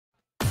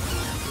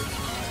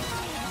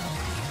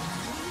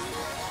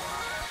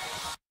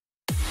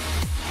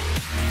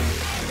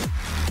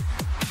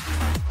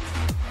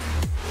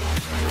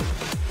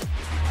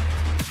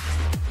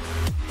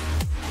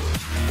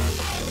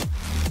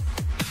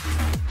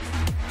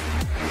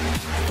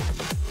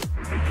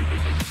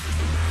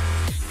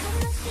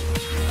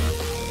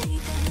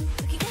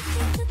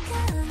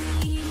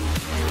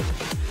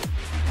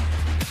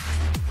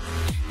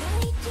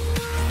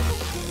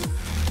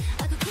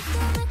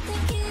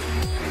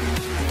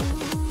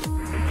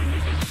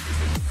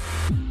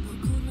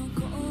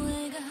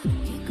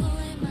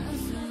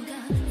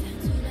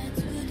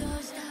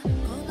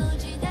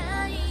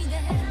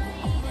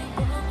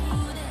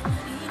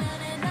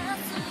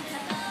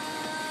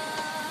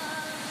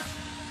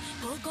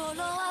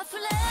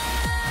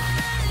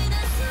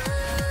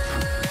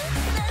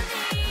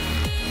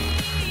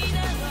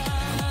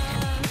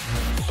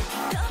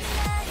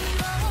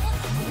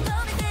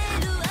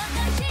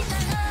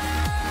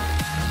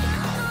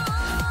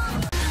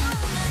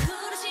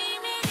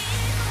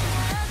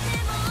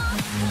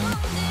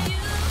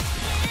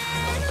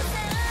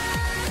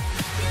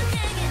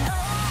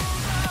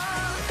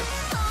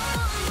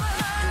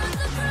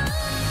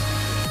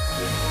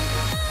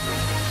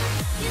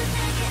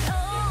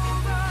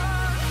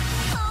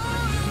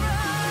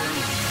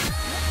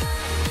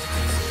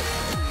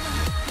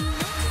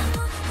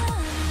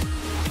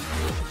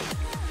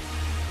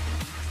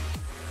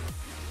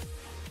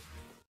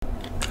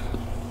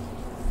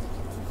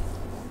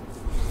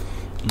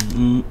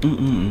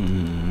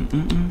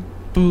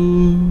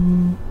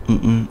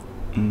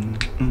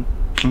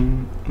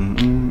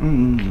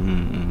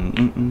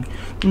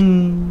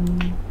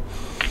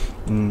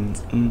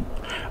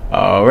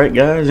Alright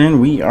guys,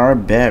 and we are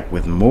back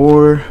with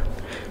more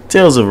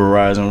Tales of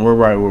Arise. We're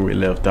right where we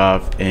left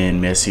off in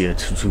Messia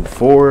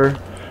 224.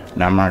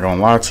 Now I'm not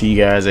gonna lie to you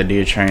guys, I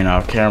did train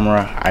off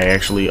camera. I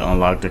actually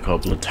unlocked a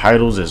couple of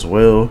titles as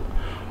well.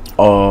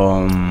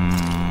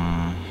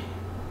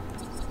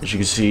 As you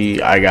can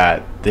see, I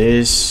got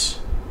this.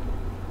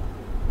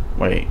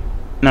 Wait,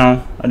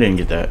 no, I didn't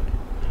get that.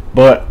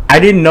 But I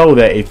didn't know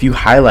that if you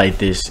highlight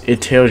this,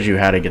 it tells you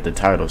how to get the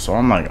title. So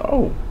I'm like,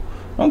 oh,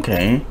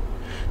 okay.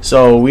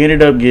 So we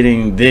ended up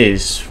getting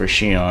this for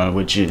Shionne,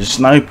 which is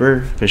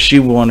sniper, because she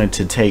wanted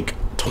to take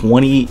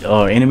 20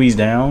 enemies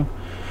down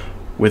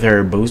with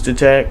her boost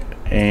attack.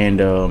 And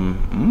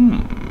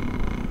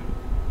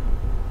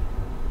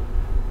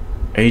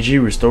AG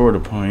restored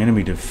upon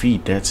enemy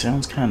defeat. That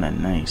sounds kind of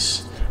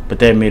nice, but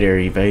that mid-air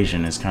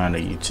evasion is kind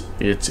of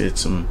it's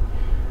some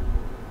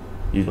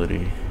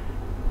utility.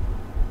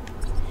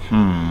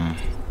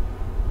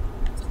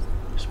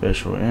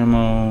 Special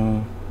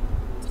ammo.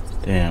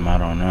 Damn, I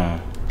don't know.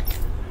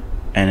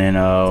 And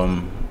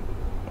then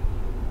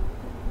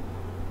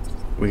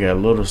we got a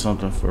little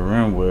something for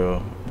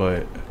Rinwell,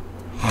 but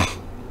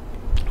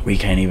we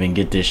can't even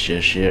get this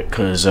just yet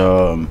because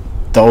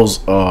those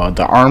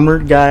the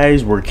armored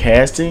guys were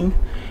casting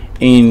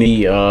in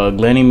the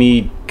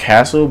Glennymead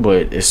castle,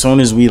 but as soon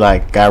as we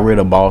like got rid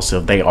of boss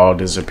stuff, they all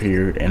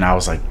disappeared, and I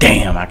was like,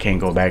 damn, I can't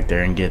go back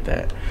there and get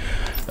that.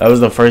 That was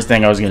the first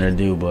thing I was gonna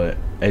do, but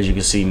as you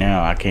can see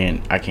now, I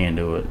can't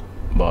do it.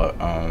 But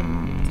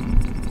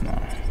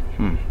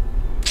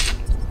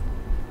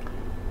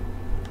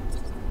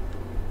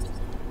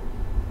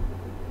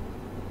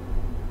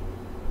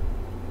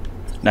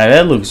now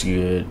that looks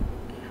good.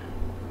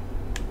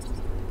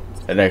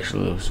 That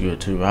actually looks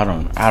good too. I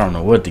don't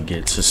know what to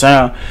get.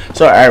 So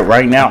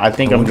right now I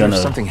think I'm gonna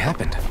something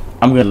happened.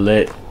 I'm gonna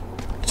let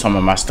some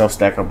of my stuff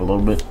stack up a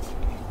little bit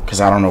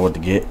because I don't know what to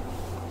get.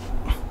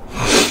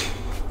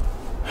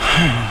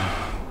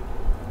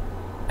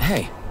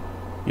 Hey,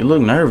 you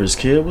look nervous,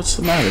 kid. What's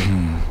the matter?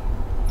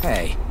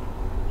 Hey,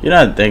 you're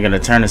not thinking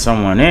of turning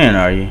someone in,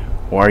 are you?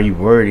 Or are you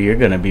worried you're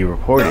gonna be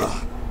reported?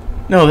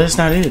 No, that's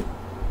not it.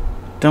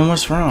 Then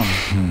what's wrong?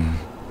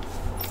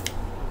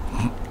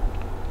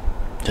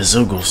 The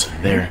Zoogles,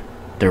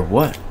 they're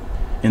what?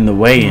 In the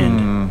way,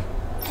 and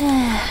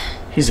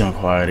he's gone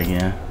quiet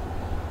again.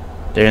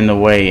 They're in the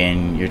way,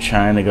 and you're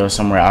trying to go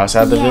somewhere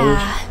outside the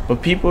village.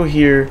 But people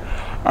here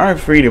aren't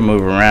free to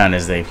move around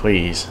as they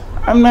please.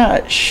 I'm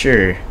not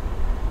sure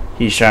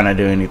he's trying to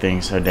do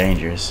anything so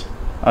dangerous,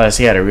 unless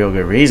he had a real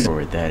good reason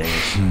for it. That is.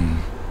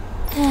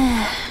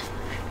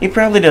 He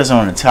probably doesn't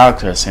want to talk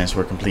to us since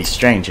we're complete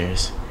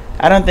strangers.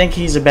 I don't think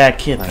he's a bad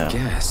kid, though. I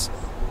guess.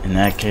 In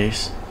that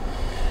case,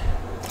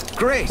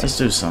 great. Let's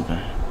do something.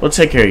 We'll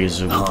take care of your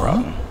Zoogle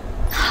problem.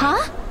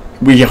 Huh?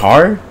 We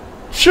are?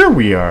 Sure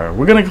we are.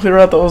 We're gonna clear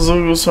out those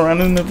Zoogles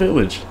surrounding the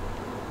village.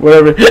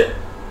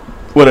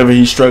 Whatever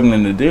he's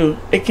struggling to do,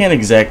 it can't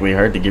exactly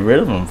hurt to get rid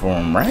of them for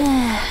him,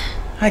 right?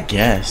 I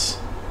guess.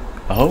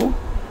 Oh?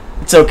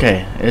 It's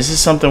okay. This is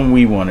something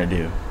we want to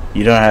do.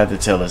 You don't have to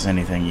tell us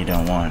anything you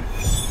don't want.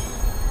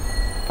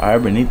 Fire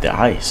beneath the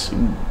ice.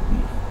 Ooh.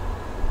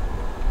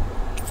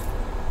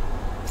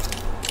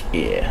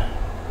 Yeah.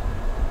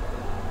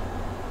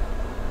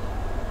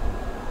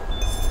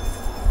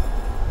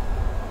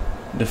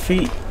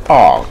 Defeat.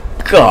 Oh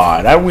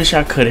God! I wish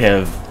I could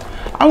have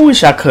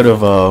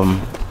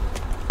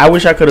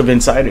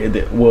incited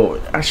it. Well,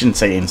 I shouldn't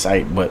say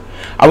incite, but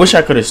I wish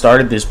I could have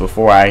started this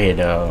before I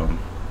had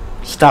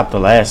stopped the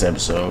last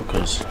episode.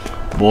 Cause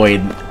boy,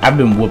 I've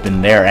been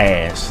whooping their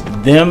ass.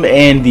 Them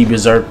and the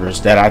berserkers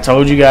that I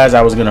told you guys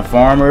I was gonna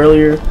farm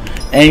earlier.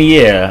 And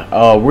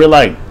yeah, we're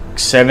like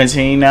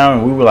 17 now,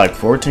 and we were like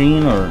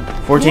 14 or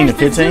 14 to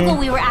 15.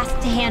 We were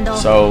asked to handle.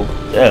 So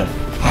yeah.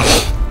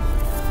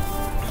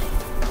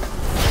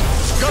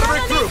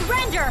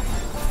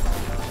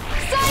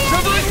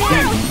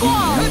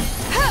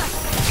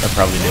 I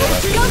probably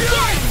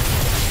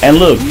did. And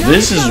look,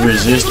 this is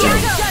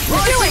resistant.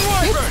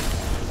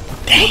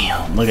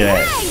 Damn, look at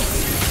that.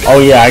 Oh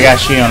yeah, I got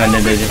Shionne in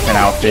a different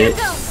outfit,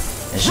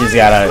 and she's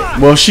got a.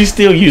 Well, she's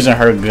still using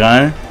her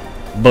gun,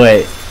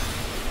 but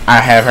I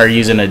have her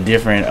using a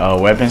different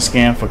weapon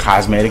skin for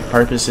cosmetic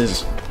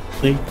purposes.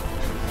 See?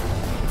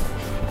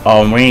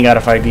 We ain't gotta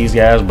fight these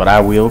guys, but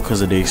I will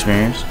because of the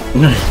experience.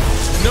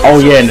 Oh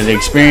yeah, and the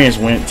experience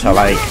went to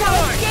like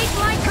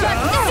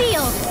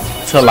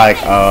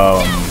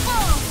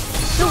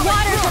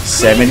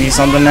 70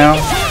 something now,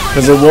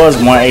 because it was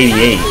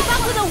 188.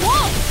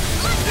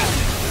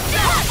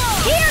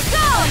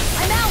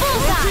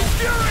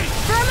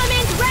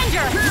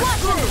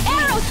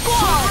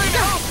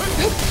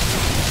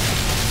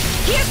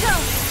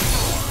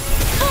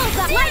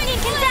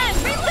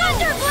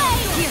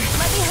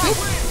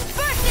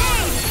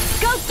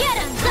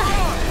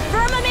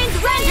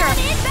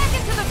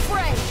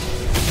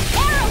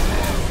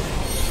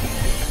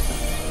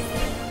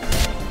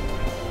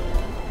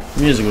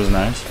 Music was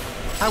nice.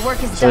 Our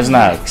work is So it's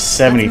done. not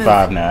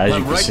 75 now, as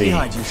you can right see.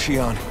 behind you,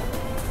 Shionne.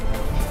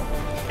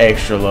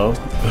 Extra low,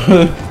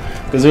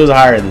 because it was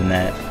higher than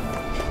that.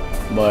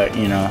 But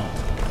you know.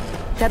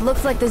 That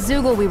looks like the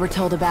Zoogle we were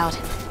told about.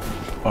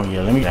 Oh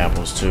yeah, let me get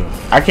apples too.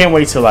 I can't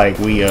wait till like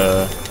we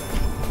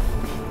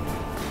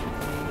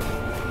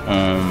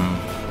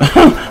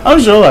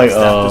I'm sure like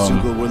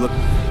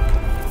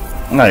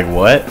like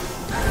what?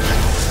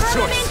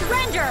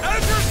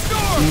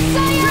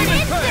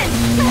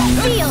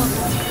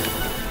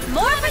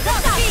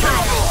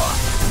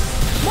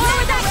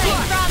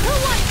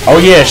 Oh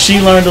yeah,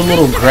 she learned a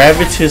little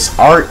gravitas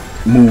art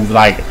move.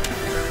 Like,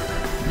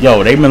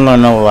 yo, they've been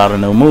learning a lot of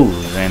new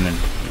moves, and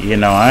you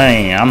know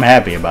I'm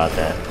happy about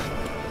that.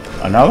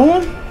 Another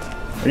one?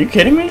 Are you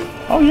kidding me?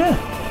 Oh yeah,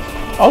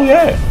 oh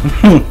yeah.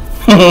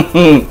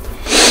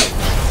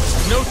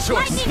 No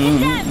choice.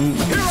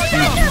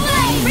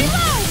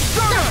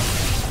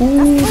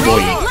 Ooh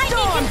boy.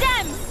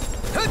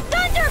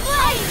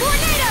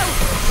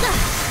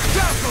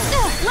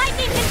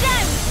 Lightning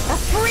condemned! A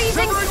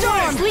freezing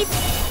storm!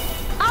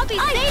 I'll be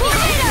saving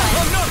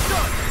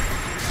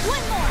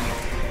One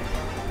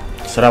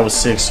more! So that was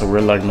 6, so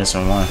we're like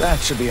missing 1. That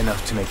should be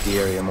enough to make the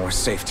area more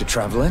safe to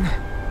travel in.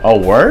 Oh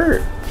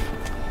word!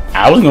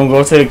 I was gonna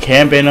go to the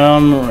camp and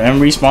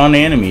respawn the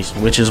enemies,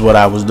 which is what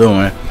I was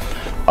doing.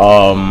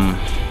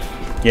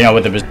 You know,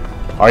 with the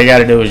all you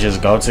gotta do is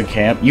just go to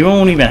camp. You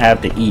don't even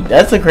have to eat.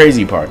 That's the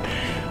crazy part.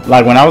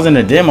 Like when I was in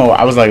the demo,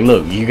 I was like,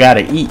 look, you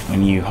gotta eat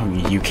when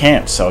you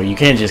camp, so you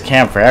can't just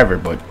camp forever.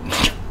 But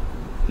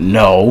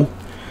no,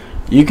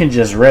 you can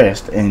just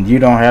rest and you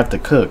don't have to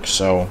cook.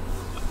 So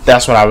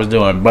that's what I was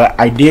doing. But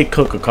I did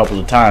cook a couple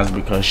of times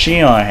because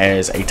Shionne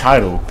has a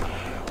title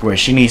where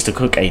she needs to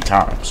cook 8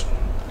 times,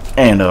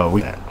 and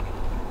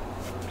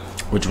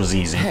which was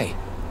easy. Hey.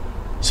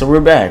 So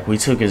we're back. We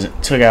took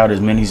out as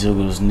many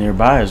Zoogles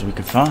nearby as we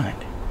could find.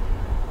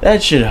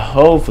 That should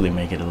hopefully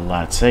make it a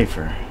lot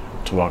safer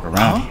to walk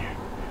around here.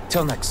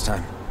 Till next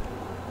time.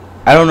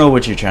 I don't know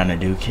what you're trying to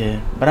do,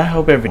 kid, but I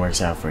hope everything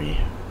works out for you.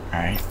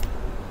 Alright?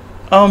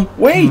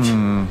 Wait!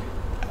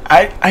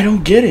 I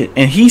don't get it.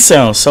 And he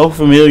sounds so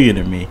familiar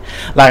to me.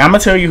 Like, I'm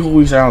gonna tell you who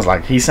he sounds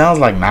like. He sounds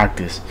like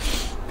Noctis.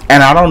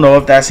 And I don't know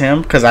if that's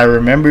him, because I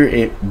remember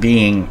it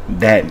being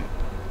that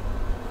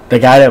the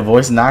guy that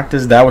voiced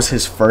Noctis, that was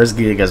his first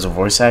gig as a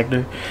voice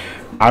actor.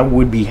 I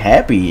would be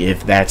happy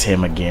if that's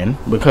him again,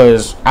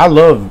 because I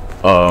love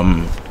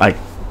like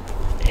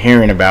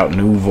hearing about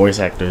new voice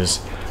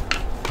actors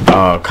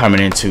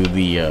coming into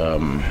the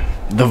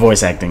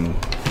voice acting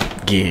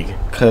gig.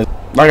 Cause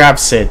like I've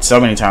said so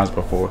many times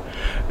before,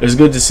 it's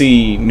good to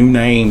see new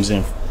names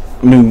and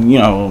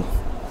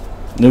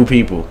new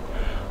people.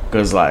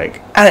 Cause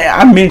like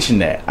I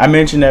mentioned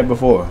that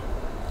before,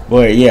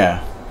 but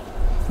yeah.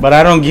 But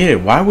I don't get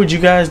it. Why would you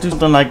guys do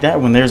something like that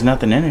when there's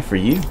nothing in it for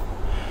you?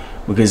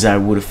 Because I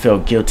would have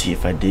felt guilty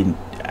if I did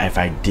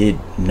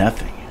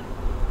nothing.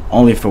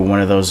 Only for one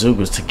of those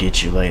Zoogles to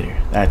get you later.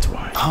 That's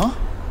why. Huh?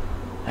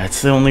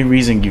 That's the only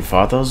reason you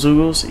fought those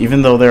Zoogles?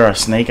 Even though there are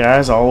snake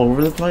eyes all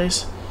over the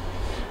place?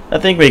 I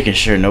think making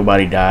sure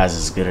nobody dies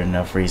is good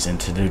enough reason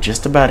to do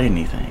just about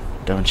anything,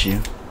 don't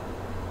you?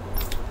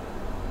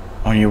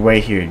 On your way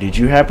here, did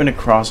you happen to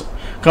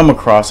come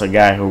across a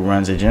guy who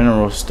runs a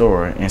general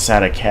store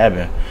inside a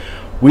cabin?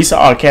 We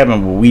saw a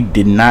cabin, but we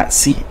did not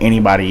see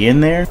anybody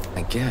in there.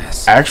 I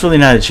guess. Actually,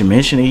 now that you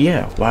mention it,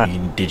 yeah. Why?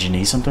 Did you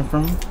need something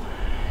from him?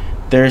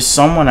 There's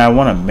someone I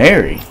want to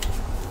marry.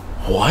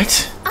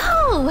 What?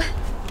 Oh!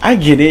 I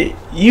get it.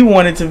 You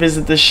wanted to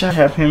visit the shop,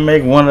 have him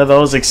make one of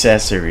those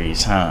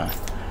accessories, huh?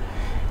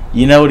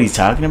 You know what he's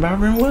talking about,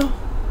 Rinwell?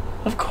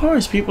 Of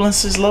course, people in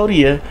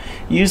Cel-shaded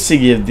used to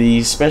give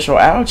these special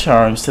owl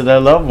charms to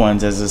their loved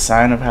ones as a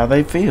sign of how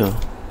they feel.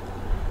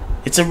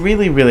 It's a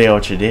really, really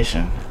old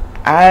tradition.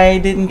 I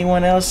didn't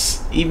anyone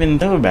else even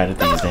know about it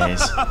these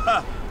days.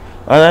 Oh,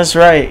 that's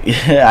right.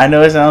 I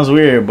know it sounds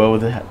weird, but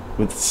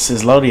with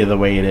Cel-shaded the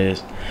way it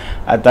is,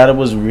 I thought it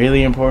was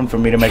really important for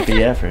me to make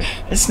the effort.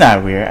 It's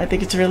not weird. I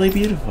think it's really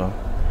beautiful.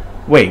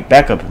 Wait,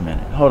 back up a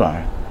minute. Hold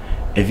on.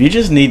 If you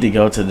just need to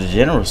go to the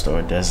general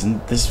store,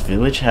 doesn't this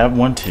village have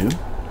one too?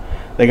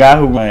 The guy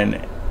who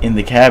ran in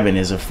the cabin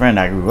is a friend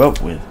I grew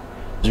up with.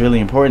 It's really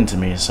important to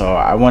me, so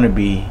I want to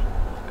be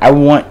I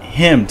want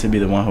him to be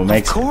the one who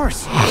makes it. Of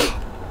course.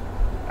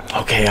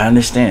 Okay, I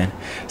understand.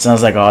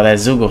 Sounds like all that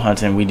Zoogle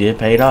hunting we did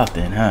paid off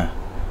then, huh?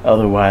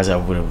 Otherwise, I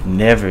would have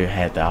never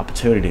had the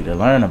opportunity to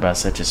learn about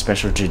such a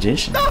special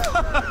tradition.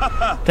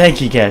 Thank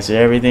you, Cass, for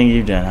everything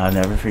you've done. I'll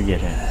never forget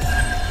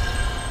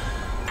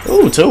it.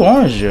 Ooh, 2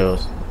 orange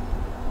gels.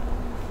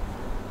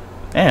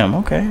 Damn,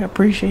 okay. I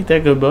appreciate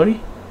that, good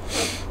buddy.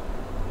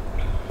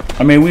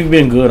 I mean, we've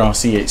been good on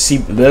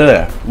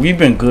we've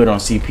been good on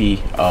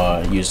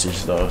CP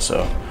usage though,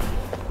 so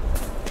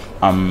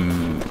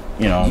I'm,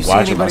 you know, You see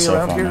watching anybody myself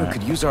around on here that. who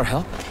could use our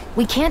help?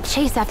 We can't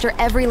chase after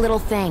every little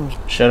thing.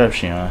 Shut up,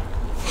 Shionne.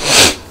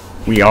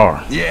 We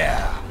are.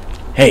 Yeah.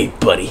 Hey,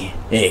 buddy.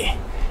 Hey,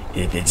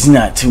 if it's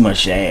not too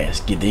much to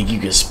ask, you think you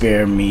could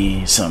spare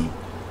me some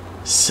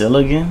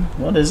Silligan?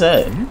 What is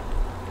that?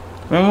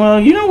 Well,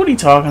 you know what he's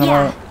talking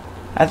about?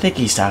 I think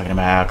he's talking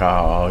about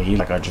alcohol. He's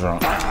like a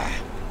drunk.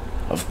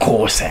 Of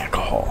course,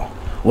 alcohol.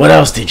 What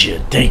else did you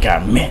think I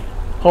meant?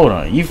 Hold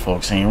on, you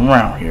folks ain't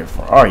around here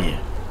for, are you?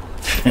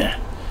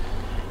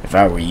 If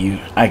I were you,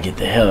 I'd get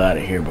the hell out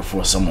of here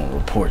before someone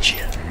reports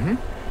you.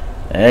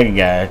 That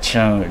guy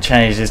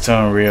changed his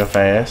tone real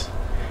fast.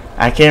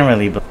 I can't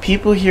really, but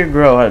people here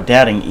grow up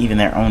doubting even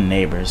their own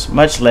neighbors,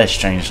 much less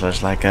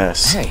strangers like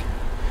us. Hey.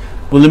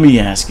 Well, let me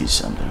ask you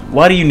something.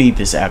 Why do you need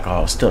this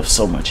alcohol stuff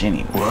so much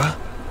anyway? What?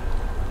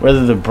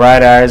 Whether the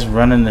bright eyes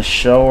running the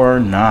show or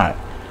not,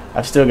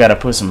 I've still got to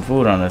put some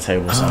food on the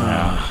table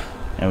somehow.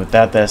 And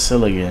without that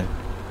Silligan,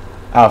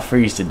 I'll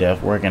freeze to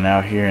death working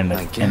out here in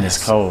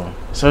this cold.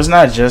 So it's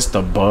not just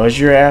the buzz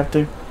you're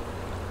after.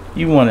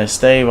 You want to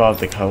stave off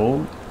the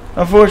cold.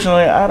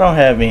 Unfortunately, I don't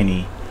have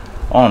any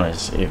on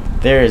us. If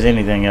there is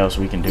anything else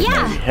we can do,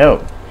 maybe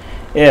help.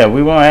 Yeah,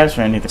 we won't ask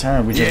for anything in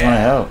return. We just want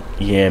to help.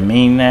 Yeah,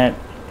 mean that.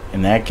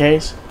 In that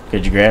case,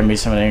 could you grab me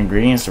some of the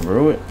ingredients to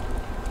brew it?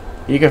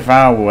 You can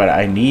find what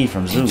I need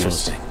from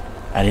Zoogles.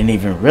 I didn't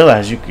even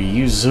realize you could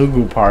use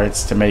Zoogle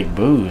parts to make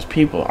booze.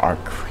 People are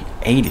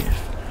creative.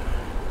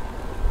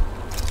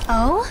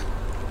 Oh?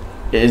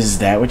 Is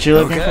that what you're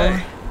looking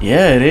for?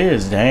 Yeah, it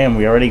is. Damn,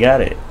 we already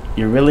got it.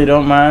 You really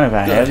don't mind if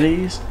I have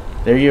these?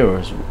 They're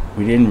yours.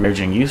 We didn't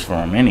urgent use for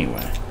them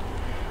anyway.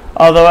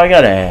 Although I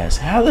gotta ask,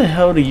 how the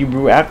hell do you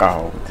brew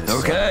alcohol with this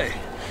stuff?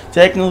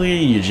 Technically,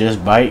 you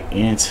just bite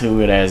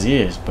into it as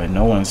is, but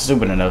no one's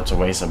stupid enough to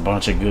waste a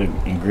bunch of good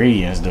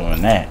ingredients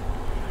doing that.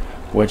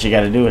 What you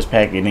gotta do is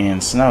pack it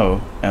in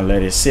snow and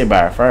let it sit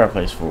by a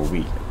fireplace for a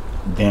week.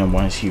 Then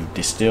once you've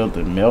distilled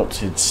the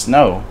melted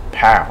snow,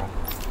 pow.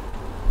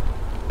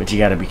 But you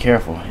gotta be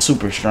careful. It's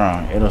super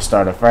strong. It'll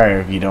start a fire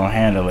if you don't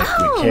handle it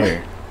with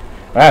care.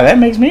 Wow, that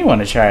makes me want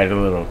to try it a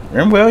little.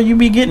 Rinwell, you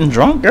be getting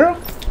drunk, girl?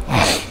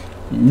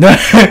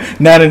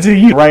 Not until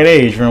you right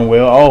age,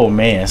 Rinwell. Oh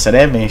man, so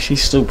that means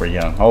she's super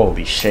young.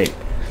 Holy shit.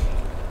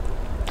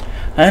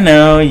 I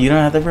know, you don't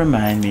have to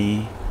remind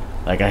me.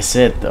 Like I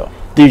said though,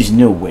 there's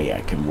no way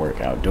I can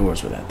work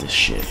outdoors without this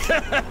shit.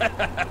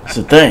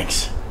 So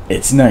thanks.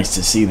 It's nice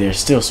to see there's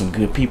still some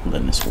good people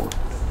in this world.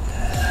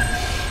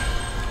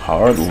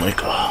 Hard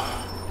liquor.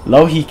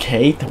 Lohi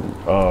Kate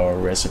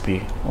recipe.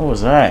 What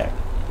was that?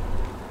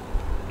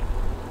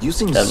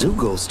 Using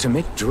Zoogles to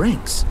make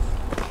drinks.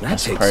 That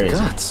takes crazy.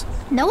 guts.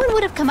 No one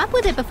would have come up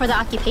with it before the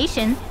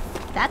occupation.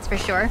 That's for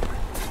sure.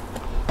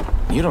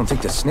 You don't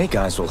think the snake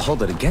eyes will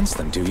hold it against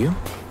them, do you?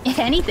 If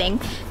anything,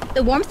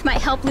 the warmth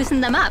might help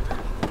loosen them up.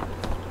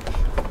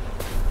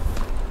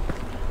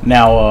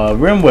 Now,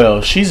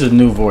 Rinwell, she's a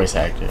new voice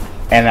actor,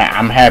 and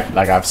I'm happy.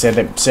 Like I've said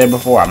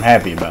before, I'm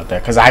happy about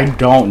that because I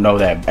don't know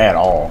that at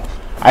all.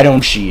 I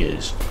don't. She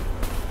is,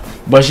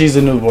 but she's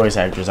a new voice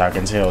actress. I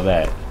can tell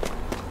that.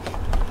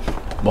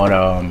 But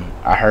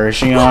I heard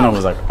Shionne. I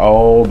was like,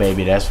 oh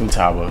baby, that's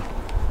Futaba.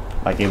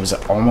 Like it was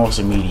almost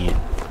immediate.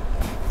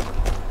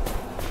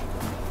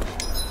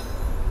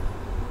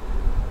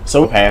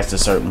 So past a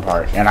certain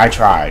part, and I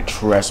tried.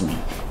 Trust me.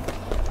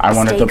 I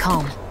wanted to. Stay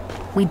calm.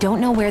 We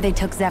don't know where they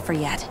took Zephyr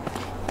yet.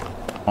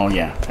 Oh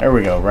yeah, there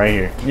we go, right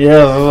here.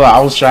 Yeah, I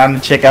was trying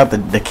to check out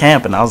the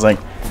camp, and I was like,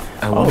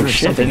 oh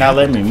shit, they're not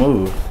letting me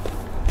move.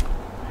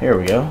 Here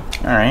we go.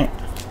 All right.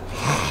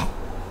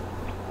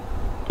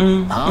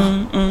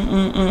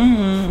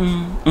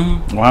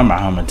 Why am I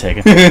humming,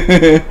 taking?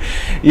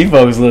 You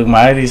folks look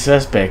mighty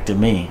suspect to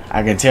me.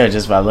 I can tell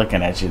just by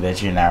looking at you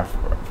that you're not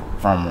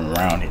from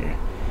around here.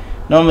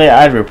 Normally,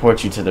 I'd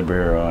report you to the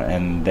bureau,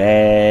 and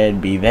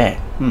that'd be that.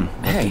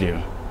 What to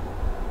do?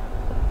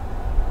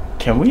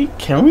 Can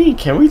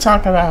we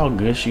talk about how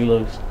good she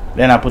looks?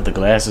 Then I put the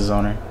glasses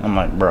on her. I'm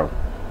like, bro,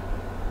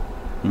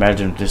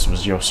 imagine if this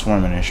was your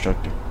swimming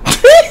instructor.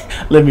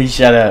 Let me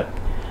shut up.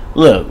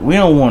 Look, we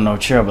don't want no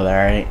trouble,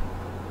 alright?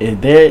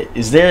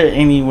 Is there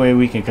any way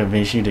we can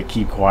convince you to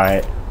keep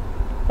quiet?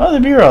 Well, the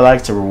bureau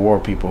likes to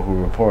reward people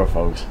who report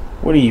folks.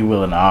 What are you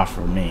willing to offer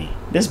me?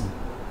 This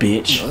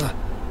bitch.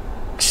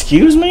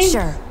 Excuse me?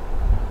 Sure.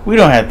 We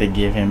don't have to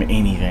give him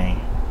anything.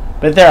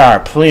 But there are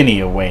plenty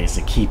of ways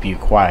to keep you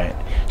quiet.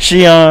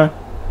 Shionne,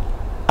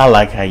 I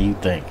like how you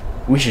think.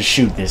 We should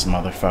shoot this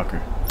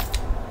motherfucker.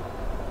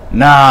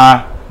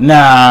 Nah.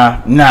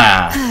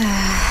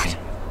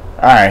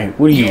 Alright,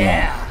 what do you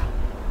want?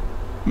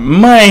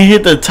 Mine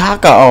hit the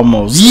taco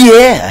almost.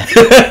 Yeah.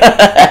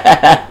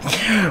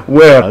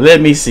 Well,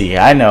 let me see.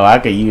 I know I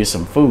could use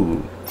some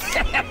food.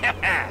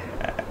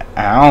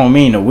 I don't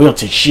mean the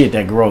wilted shit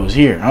that grows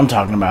here. I'm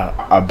talking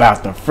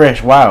about the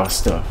fresh wild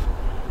stuff.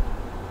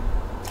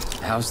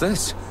 How's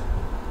this?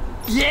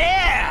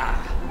 Yeah!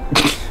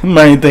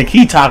 Man, think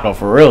he taco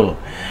for real.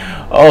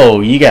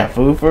 Oh, you got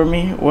food for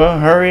me? Well,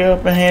 hurry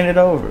up and hand it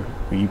over.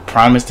 You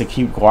promise to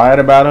keep quiet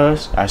about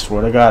us? I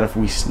swear to God,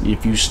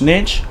 if you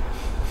snitch,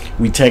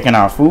 we taking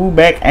our food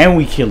back and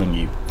we killing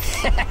you.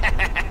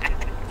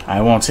 I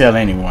won't tell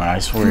anyone, I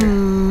swear.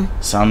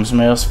 Something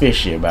smells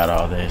fishy about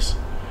all this.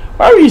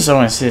 Why are you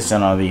so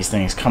insistent on these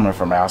things coming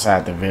from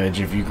outside the village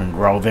if you can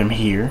grow them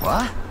here?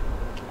 What?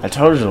 I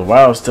told you the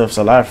wild stuff's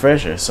a lot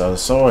fresher, so the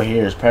soil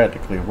here is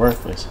practically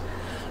worthless.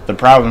 The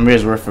problem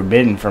is we're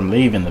forbidden from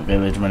leaving the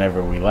village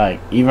whenever we like.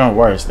 Even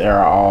worse, there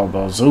are all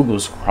those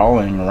Zooglers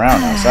crawling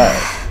around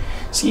outside.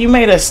 So you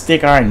made us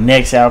stick our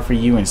necks out for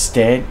you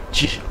instead?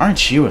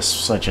 Aren't you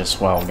such a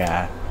swell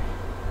guy?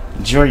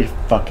 Enjoy your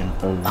fucking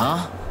food.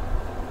 Huh?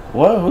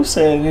 What? Who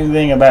said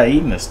anything about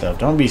eating this stuff?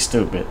 Don't be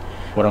stupid.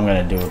 What I'm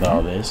gonna do with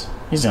all this?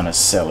 He's gonna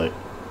sell it.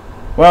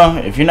 Well,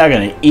 if you're not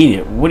gonna eat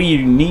it, what do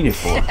you need it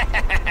for?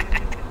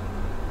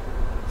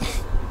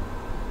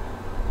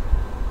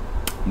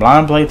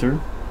 Blind playthrough.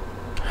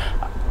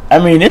 I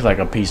mean, it's like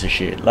a piece of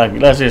shit. Like,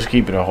 let's just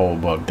keep it a whole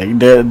buck.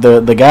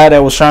 The guy that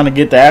was trying to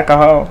get the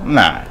alcohol,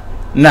 nah,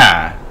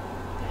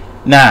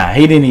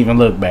 he didn't even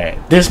look bad.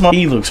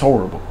 He looks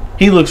horrible.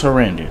 He looks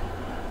horrendous.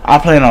 I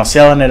plan on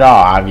selling it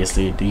all,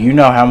 obviously. Do you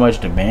know how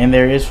much demand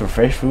there is for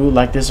fresh food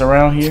like this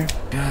around here?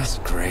 That's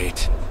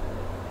great.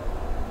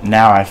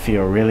 Now I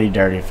feel really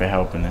dirty for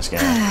helping this guy.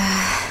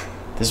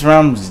 This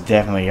realm's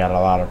definitely got a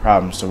lot of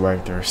problems to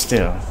work through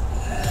still.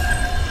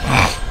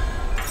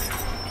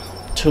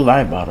 2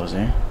 life bottles,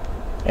 eh?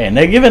 And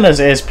they're giving us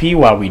SP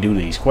while we do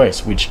these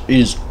quests, which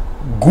is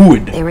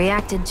good. They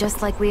reacted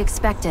just like we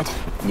expected.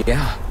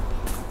 Yeah.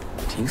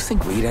 Do you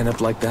think we'd end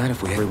up like that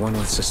if we had everyone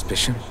with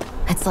suspicion?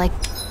 It's like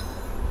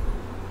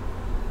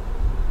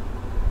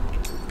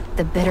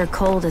the bitter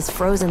cold has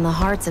frozen the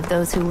hearts of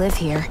those who live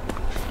here.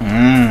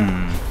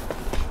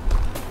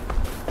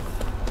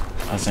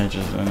 That's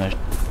interesting.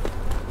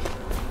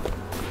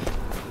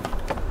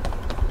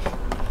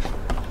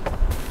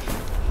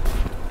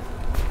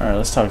 Alright,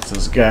 let's talk to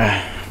this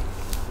guy.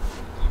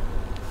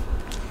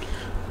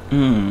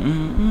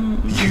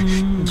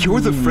 You're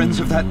the friends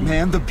of that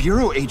man the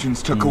Bureau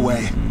agents took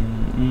away.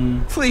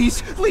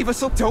 Please, leave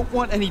us alone. Don't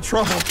want any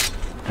trouble.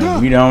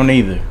 And we don't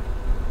either.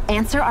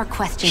 Answer our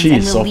questions She and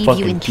is we'll so leave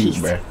fucking you in cute,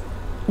 peace. bruh.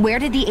 Where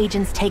did the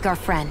agents take our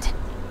friend?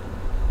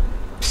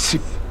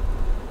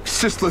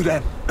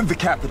 Sisloden, the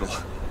capital.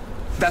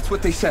 That's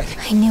what they said.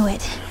 I knew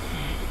it.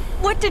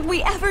 What did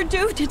we ever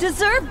do to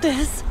deserve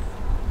this?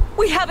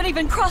 We haven't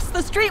even crossed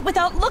the street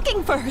without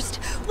looking first.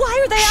 Why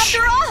are they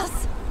after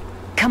us?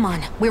 Come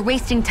on, we're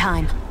wasting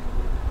time.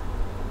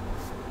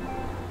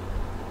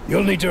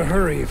 You'll need to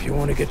hurry if you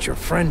want to get your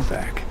friend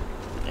back.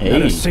 Hey.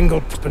 Not a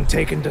single been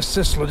taken to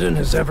Sisloden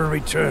has ever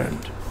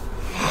returned.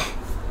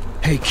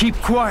 Hey, keep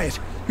quiet.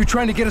 You're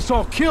trying to get us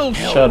all killed.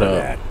 Shut up.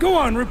 That. Go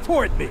on,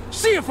 report me.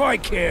 See if I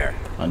care.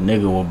 A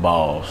nigga with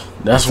balls.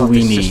 That's I what thought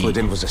we this need.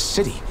 Sisloden was a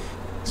city.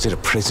 Is it a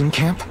prison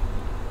camp?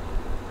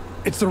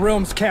 It's the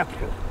realm's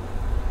capital.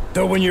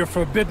 Though when you're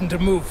forbidden to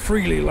move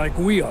freely like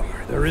we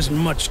are, there isn't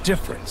much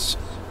difference.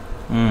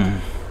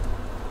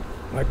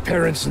 My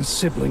parents and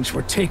siblings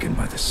were taken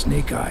by the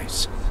Snake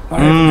Eyes. I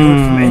haven't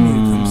heard from any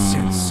of them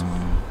since.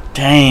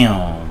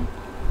 Damn.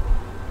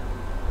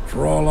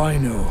 For all I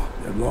know,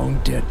 they're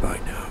long dead by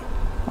now.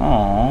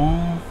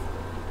 Aww.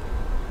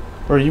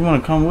 Bro, you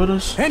wanna come with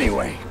us?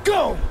 Anyway,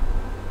 go!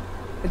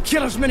 And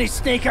kill as many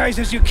Snake Eyes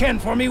as you can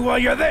for me while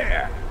you're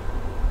there!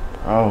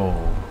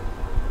 Oh.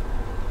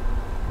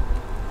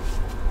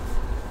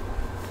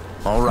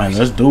 All right. Man,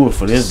 let's do it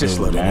for this dude,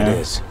 Sisloden man. it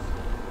is.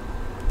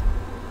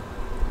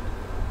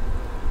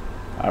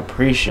 I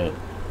appreciate it.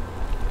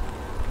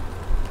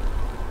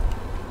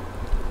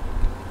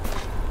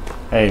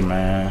 Hey,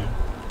 man.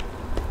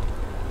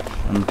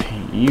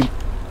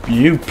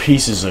 You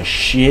pieces of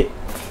shit.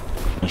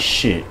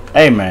 Shit.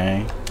 Hey,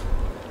 man.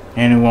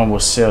 Anyone will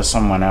sell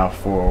someone out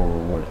for a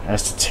reward.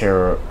 That's the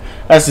terror.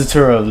 That's the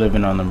terror of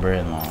living on the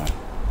breadline.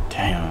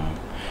 Damn.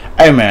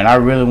 Hey, man. I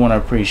really want to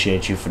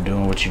appreciate you for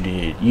doing what you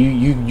did.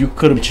 You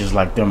could have just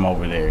like them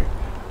over there,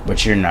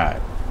 but you're not.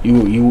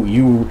 You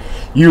real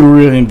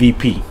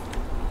MVP.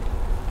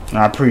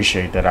 I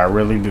appreciate that. I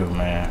really do,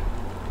 man.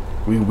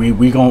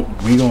 We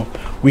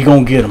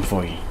gon' get them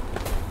for you.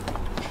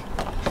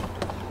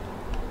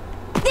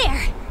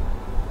 There!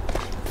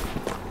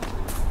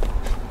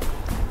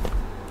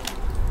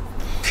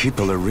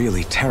 People are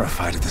really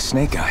terrified of the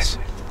Snake Eyes.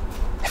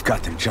 They've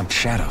got them jump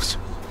shadows.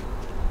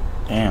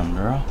 Damn,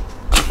 girl.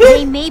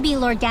 They may be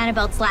Lord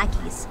Ganabelt's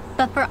lackeys,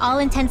 but for all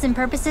intents and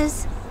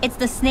purposes, it's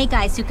the Snake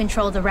Eyes who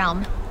control the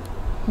realm.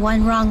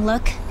 One wrong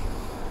look,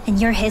 and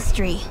your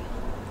history.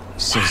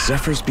 So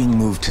Zephyr's being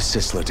moved to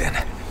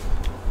Sisloden.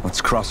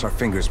 Let's cross our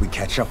fingers we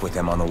catch up with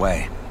them on the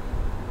way.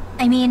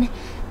 I mean,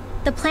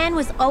 the plan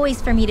was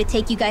always for me to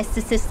take you guys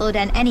to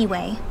Cisloden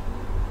anyway.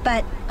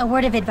 But a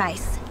word of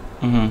advice.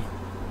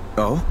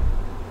 Oh?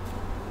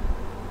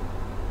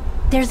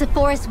 There's a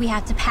forest we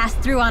have to pass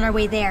through on our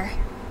way there.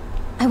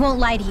 I won't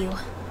lie to you.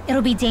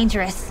 It'll be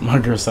dangerous. My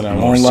girl said I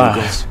won't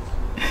lie.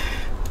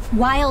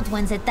 Wild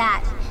ones at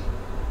that.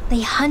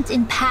 They hunt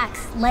in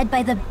packs, led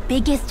by the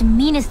biggest,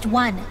 meanest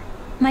one.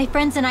 My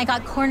friends and I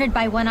got cornered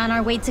by one on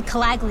our way to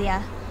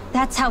Calaglia.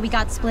 That's how we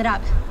got split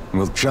up.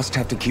 We'll just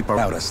have to keep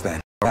about us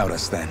then.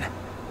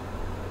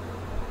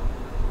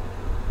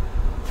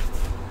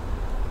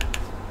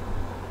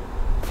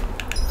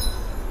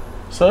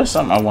 So that's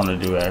something I want to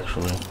do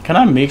actually. Can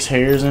I mix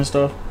hairs and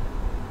stuff?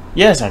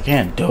 Yes, I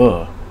can.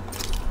 Duh.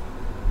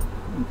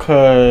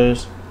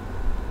 Because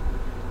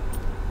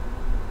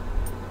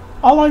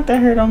I like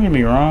that hair, don't get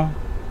me wrong.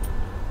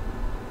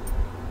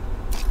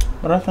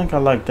 But I think I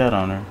like that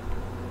on her.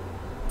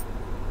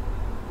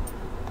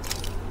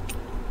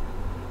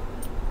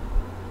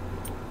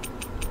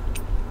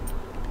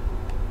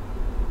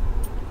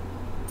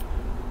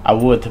 I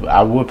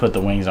would put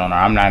the wings on her.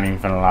 I'm not even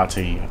finna lie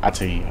to you. I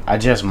tell you, I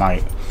just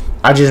might.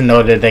 I just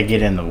know that they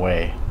get in the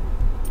way.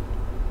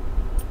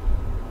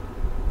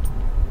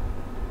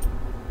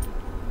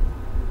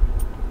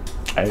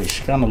 Hey,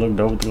 she kind of looked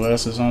dope with the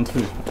glasses on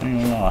too. I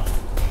ain't gonna lie.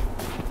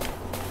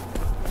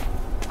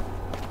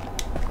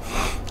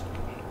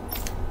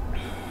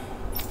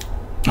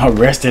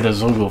 Arrested a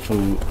Zoogle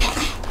food.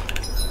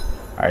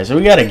 Alright, so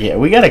we got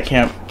a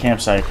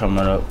campsite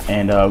coming up,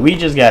 and we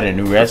just got a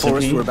new recipe. The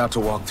forest we're about to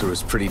walk through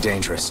is pretty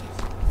dangerous.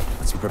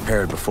 Let's be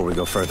prepared before we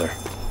go further.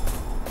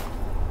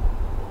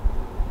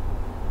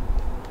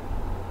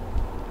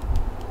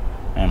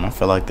 Damn, I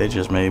feel like they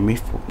just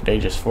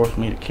forced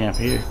me to camp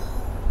here.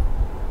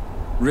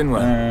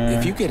 Rinwell,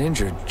 if you get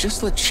injured,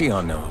 just let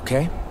Shionne know,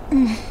 okay?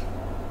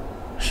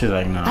 She's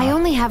like, nah. I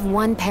only have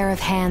one pair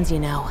of hands, you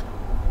know.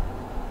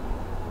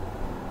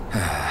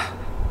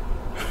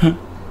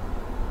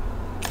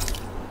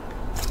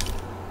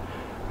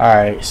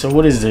 Alright, so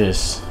what is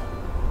this?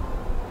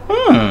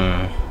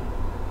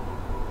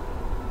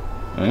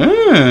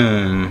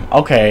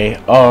 Okay,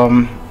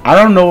 I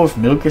don't know if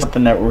milk is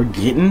something that we're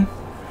getting,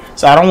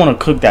 so I don't want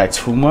to cook that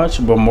too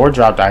much, but more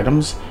dropped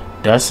items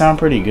does sound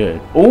pretty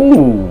good.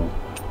 Ooh,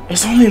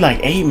 it's only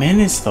like 8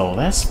 minutes though.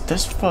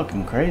 That's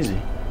fucking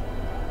crazy.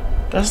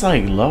 That's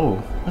like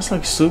low. That's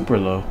like super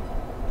low.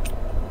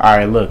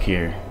 Alright, look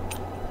here.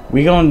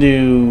 We gonna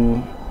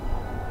do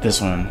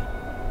this one.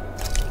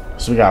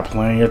 So we got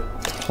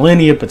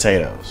plenty of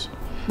potatoes.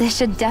 This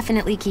should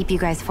definitely keep you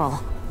guys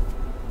full.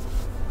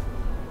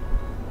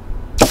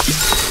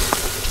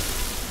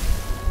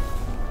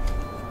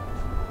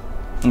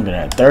 Look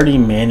at that, 30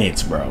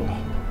 minutes, bro.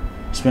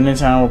 Spending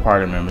time with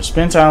party members.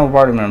 Spend time with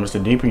party members to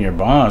deepen your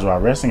bonds while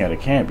resting at a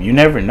camp. You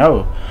never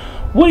know.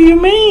 What do you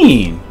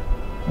mean?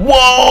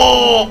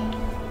 Whoa!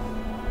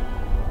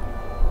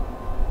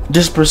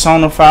 Just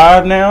Persona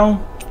 5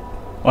 now?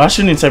 Well, I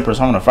shouldn't even say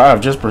Persona 5,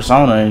 just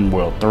Persona in,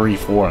 well, 3,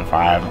 4, and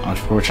 5.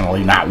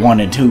 Unfortunately, not 1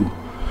 and 2.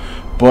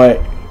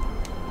 But,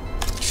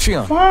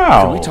 Shionne,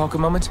 wow. Can we talk a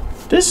moment?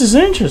 This is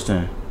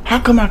interesting. How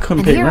come I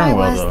couldn't pick Rinwell,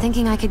 Rinwell, I was though?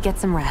 thinking I could get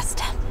some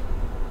rest.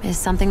 Is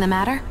something the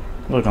matter?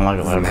 Looking like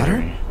a The matter?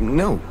 library.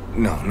 No,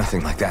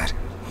 nothing like that.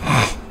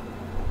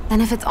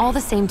 Then if it's all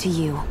the same to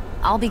you,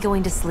 I'll be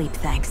going to sleep,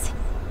 thanks.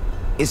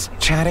 Is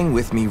chatting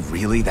with me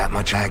really that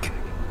much ag?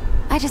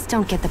 I just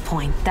don't get the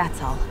point,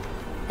 that's all.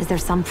 Is there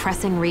some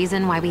pressing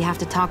reason why we have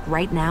to talk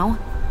right now?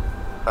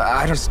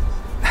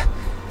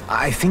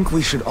 I think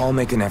we should all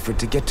make an effort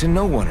to get to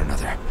know one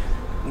another.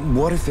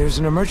 What if there's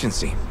an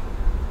emergency?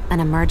 An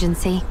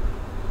emergency?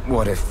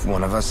 What if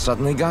one of us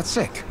suddenly got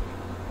sick?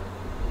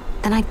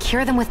 Then I'd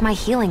cure them with my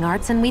healing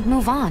arts and we'd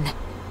move on.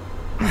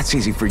 That's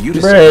easy for you to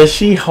Bruh, say.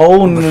 she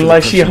holding But for it the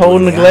like she person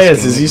holding the doing asking,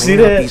 glasses. You see It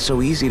may not be that?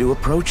 so easy to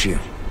approach you.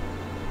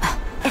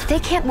 If they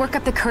can't work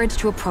up the courage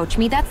to approach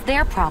me, that's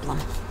their problem.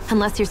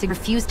 Unless you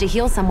refuse to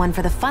heal someone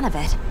for the fun of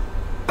it.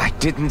 I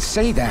didn't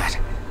say that.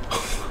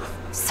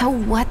 So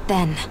what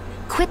then?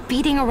 Quit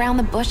beating around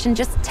the bush and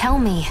just tell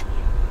me.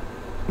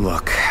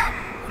 Look,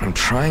 what I'm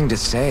trying to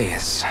say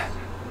is,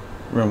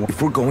 Rinwell.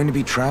 if we're going to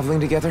be traveling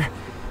together,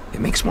 it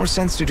makes more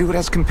sense to do it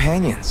as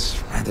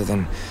companions, rather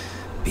than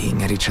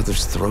being at each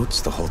other's throats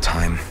the whole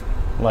time.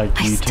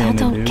 Like I you still tend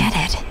to don't do. get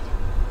it.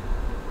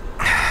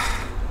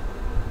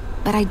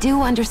 But I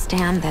do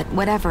understand that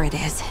whatever it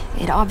is,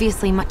 it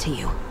obviously meant to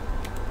you.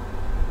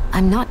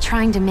 I'm not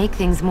trying to make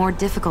things more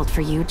difficult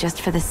for you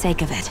just for the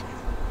sake of it.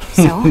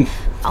 So,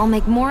 I'll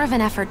make more of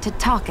an effort to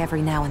talk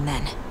every now and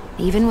then,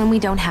 even when we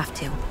don't have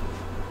to.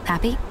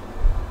 Happy?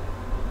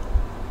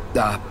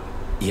 Yeah.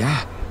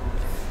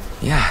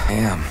 Yeah, I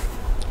am.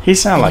 He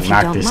sound like If you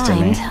knock don't this to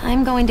mind, me.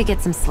 I'm going to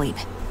get some sleep.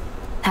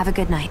 Have a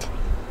good night.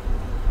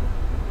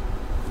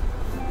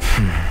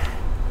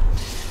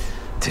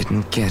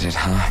 Didn't get it,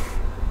 huh?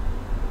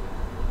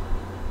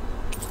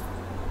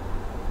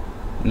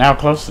 Now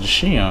closer to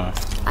Shionne.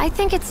 I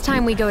think it's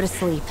time we go to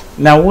sleep.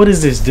 Now what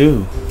does this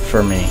do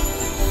for me?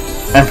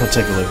 in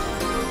particular.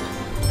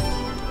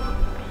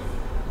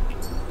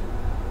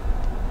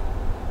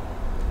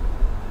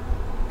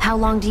 How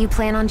long do you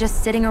plan on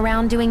just sitting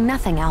around doing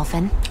nothing,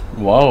 Alphen?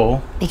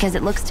 Whoa. Because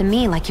it looks to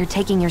me like you're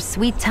taking your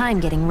sweet time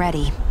getting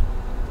ready.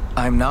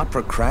 I'm not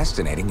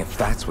procrastinating, if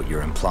that's what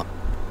you're implying.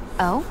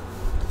 Oh?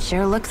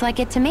 Sure looks like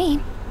it to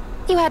me.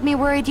 You had me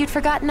worried you'd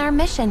forgotten our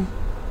mission.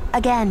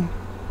 Again.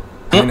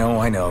 I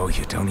know.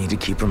 You don't need to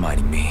keep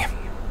reminding me.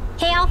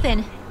 Hey,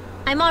 Alphen.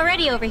 I'm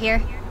already over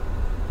here.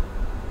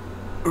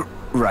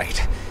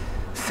 Right.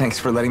 Thanks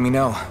for letting me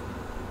know.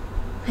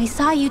 I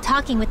saw you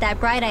talking with that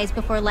Bright Eyes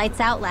before lights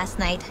out last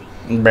night.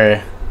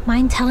 Bruh.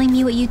 Mind telling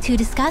me what you two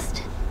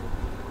discussed?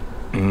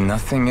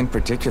 Nothing in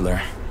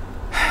particular.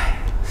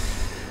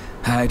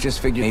 I just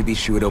figured maybe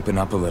she would open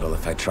up a little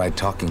if I tried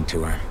talking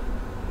to her.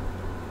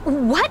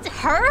 What?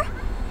 Her?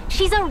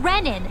 She's a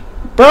Renin.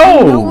 Bro!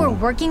 You know we're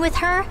working with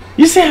her?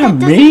 You see how That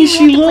doesn't mean mean we she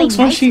have to play looks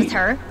when nice she... with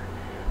her.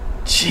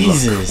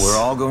 Jesus. Look, we're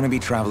all going to be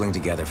traveling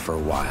together for a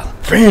while.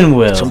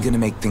 Rinwell. It's only going to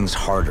make things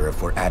harder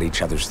if we're at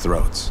each other's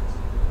throats.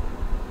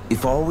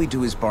 If all we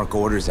do is bark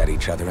orders at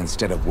each other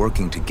instead of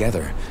working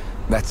together,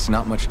 that's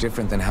not much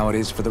different than how it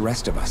is for the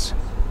rest of us.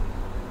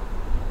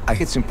 I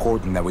think it's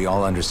important that we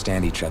all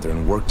understand each other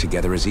and work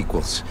together as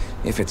equals,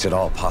 if it's at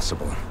all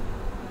possible.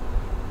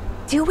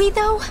 Do we,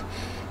 though?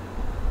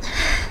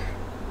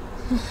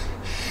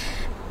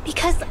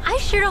 Because I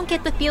sure don't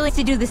get the feeling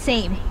to do the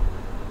same.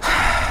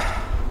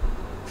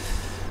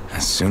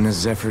 As soon as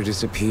Zephyr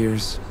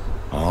disappears,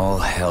 all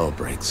hell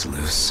breaks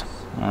loose.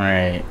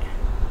 Alright.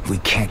 We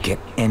can't get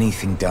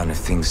anything done if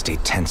things stay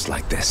tense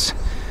like this.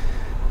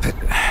 But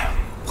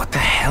what the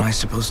hell am I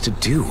supposed to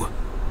do?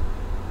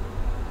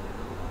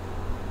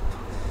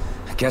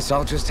 I guess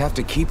I'll just have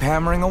to keep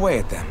hammering away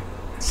at them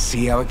and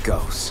see how it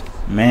goes.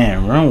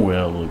 Man,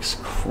 Rinwell looks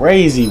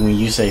crazy when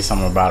you say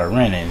something about a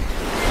Renin.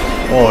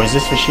 Oh, is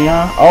this for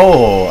Shionne?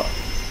 Oh,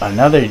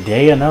 another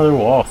day, another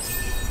walk.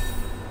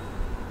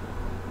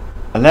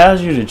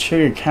 Allows you to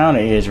trigger counter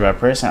edge by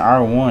pressing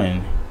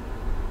R1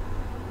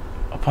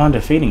 upon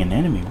defeating an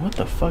enemy. What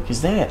the fuck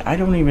is that? I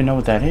don't even know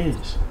what that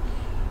is.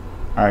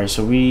 Alright,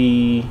 so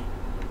we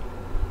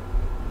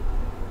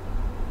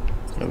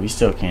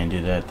still can't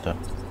do that though.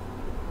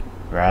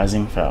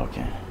 Rising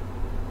Falcon.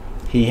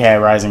 He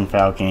had Rising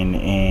Falcon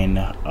in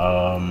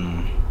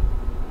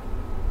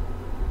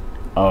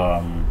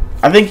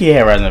I think he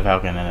had Rising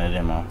Falcon in the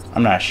demo.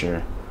 I'm not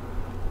sure.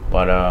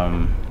 But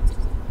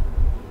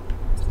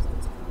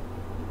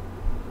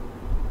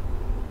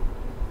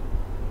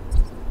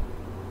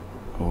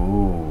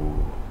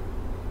ooh.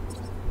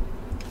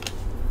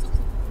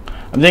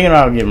 I'm thinking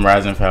about getting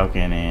Rising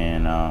Falcon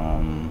and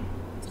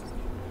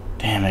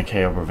damn, that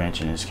KO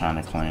prevention is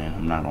kinda clean,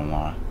 I'm not gonna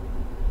lie.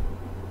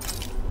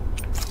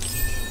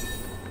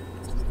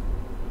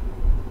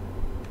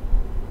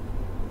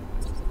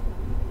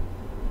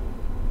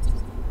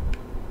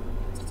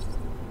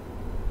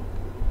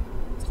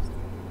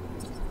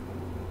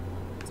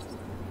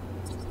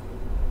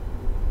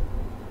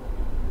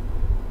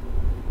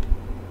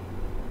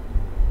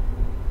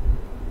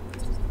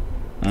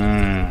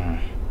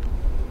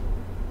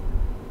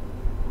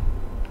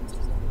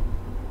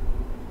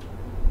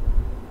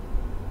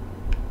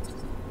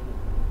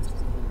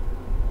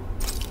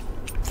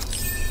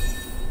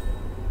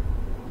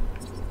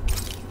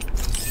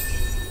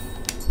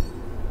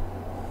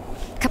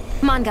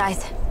 Come on,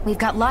 guys. We've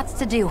got lots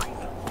to do.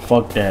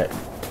 Fuck that.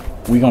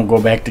 We gonna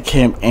go back to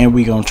camp and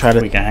we gonna try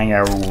to hang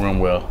out with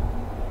Rinwell,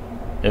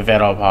 if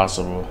at all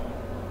possible.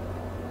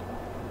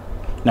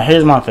 Now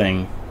here's my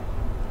thing.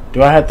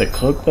 Do I have to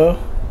cook though?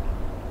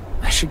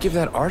 I should give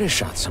that art a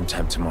shot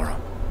sometime tomorrow.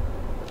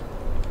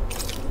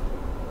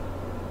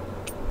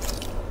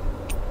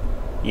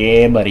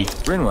 Yeah, buddy.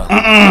 Rinwell,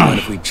 mind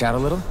if we chat a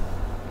little?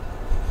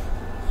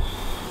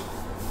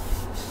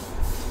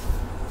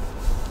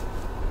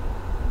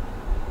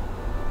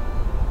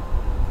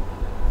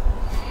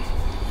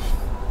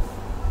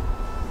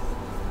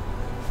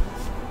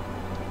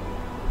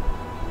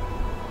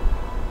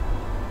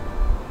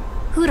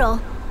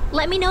 Hoodle,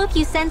 let me know if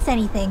you sense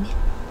anything.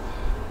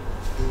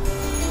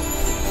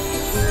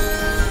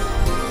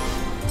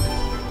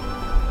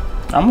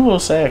 I'm a little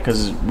sad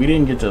because we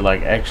didn't get to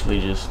like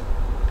actually just...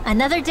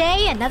 Another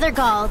day, another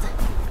Gald.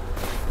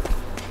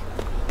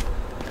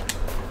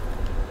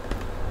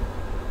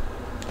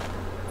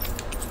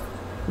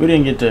 We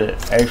didn't get to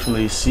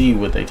actually see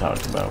what they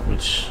talked about,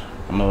 which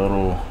I'm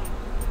a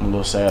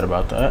little sad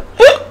about that.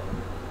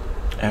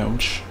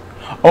 Ouch.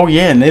 Oh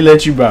yeah, and they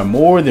let you buy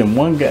more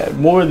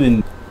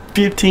than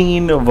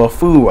 15 of a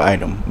food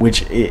item,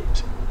 which is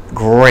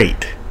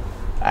great,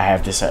 I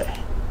have to say,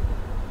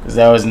 because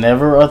that was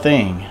never a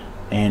thing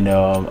in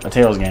a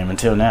Tales game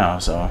until now.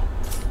 So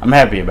I'm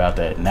happy about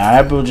that. Now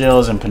apple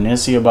gels and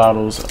panacea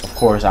bottles, of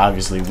course,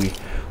 obviously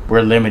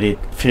we're limited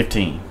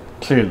 15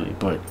 clearly,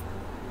 but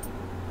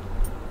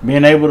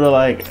being able to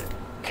like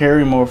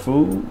carry more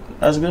food,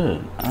 that's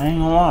good. I ain't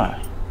gonna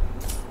lie,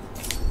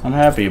 I'm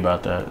happy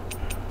about that.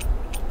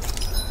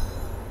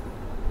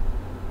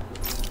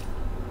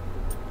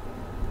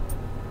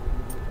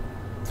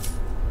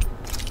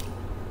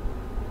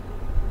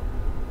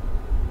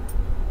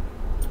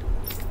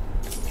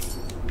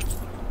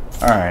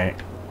 Alright.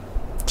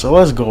 So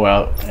let's go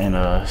out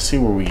and see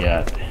where we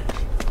at.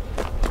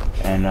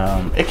 And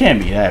it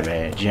can't be that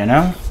bad, you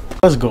know?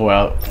 Let's go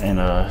out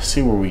and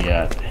see where we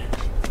at.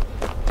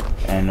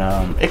 And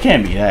it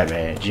can't be that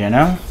bad, you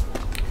know?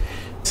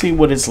 See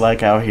what it's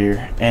like out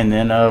here. And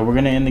then we're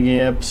gonna end the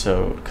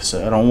episode because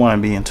I don't want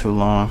to be in too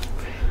long.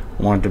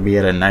 I want it to be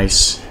at a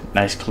nice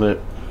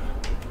clip.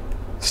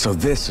 So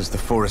this is the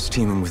forest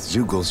teeming with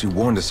Zeugles you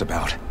warned us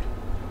about.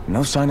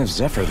 No sign of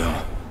Zephyr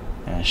though.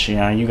 And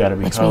Shionne, you gotta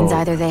be Which cold. means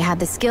either they had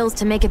the skills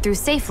to make it through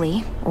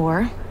safely,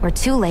 or we're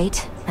too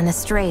late and the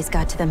strays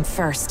got to them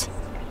first.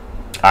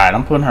 Alright,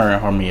 I'm putting her in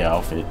her Mia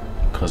outfit.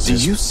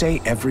 Did you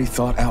say every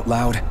thought out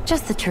loud?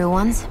 Just the true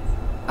ones.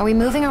 Are we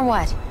moving or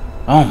what?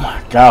 Oh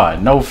my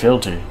god, no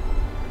filter.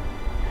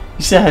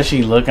 You see how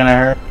she looking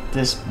at her?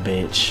 This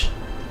bitch.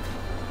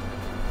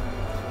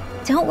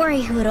 Don't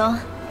worry,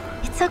 Hoodle.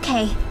 It's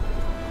okay.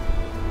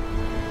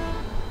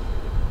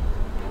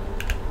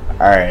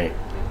 Alright.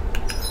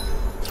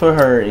 Put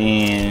her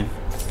in.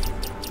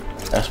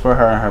 Let's put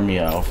her in her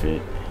Mia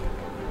outfit.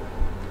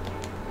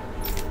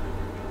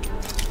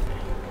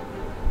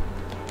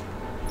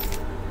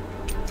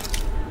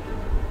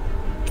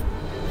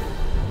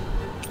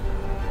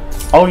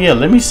 Oh yeah,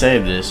 let me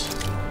save this.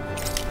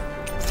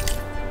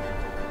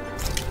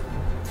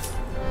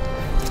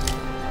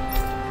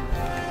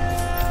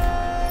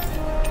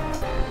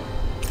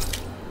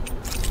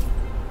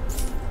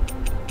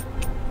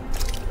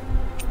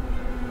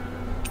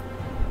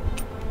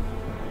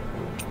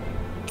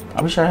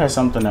 I wish I had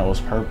something that was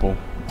purple,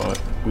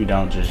 but we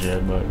don't just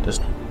yet, but this.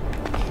 I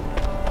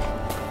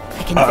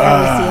can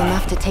barely see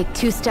enough to take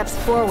 2 steps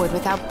forward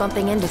without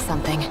bumping into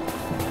something.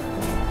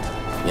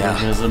 Yeah.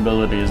 The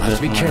visibility is Let's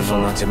be definitely careful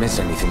low. not to miss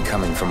anything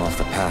coming from off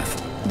the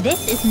path.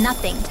 This is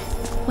nothing.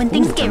 When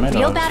things get real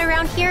tomatoes. bad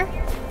around here,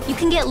 you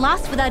can get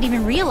lost without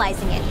even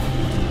realizing it.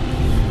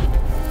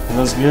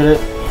 Let's get it.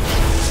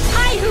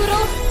 Hi,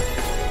 Hoodle!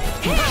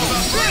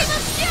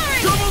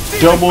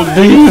 Double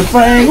demon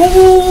fang.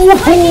 Ooh.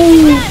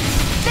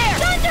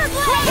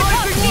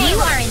 You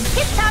are in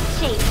tip-top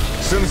shape.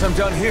 As soon as I'm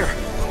done here,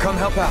 I'll come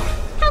help out.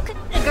 How could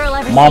a girl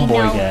ever My say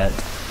boy no?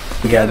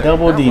 we got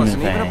double that demon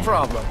wasn't even a fang.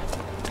 problem.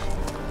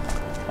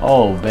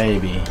 Oh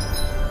baby.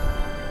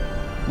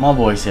 My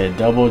boy said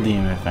double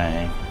demon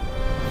fang.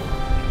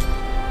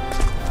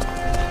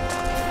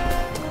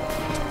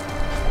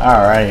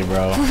 Alright,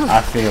 bro.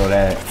 I feel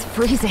that. It's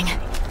freezing.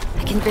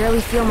 I can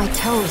barely feel my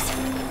toes.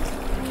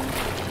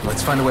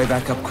 Let's find a way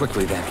back up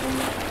quickly then.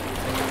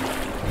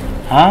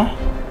 Huh?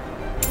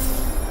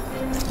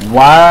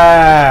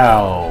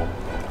 Wow.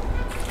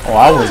 Oh,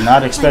 I was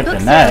not My expecting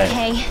books are that.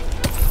 okay.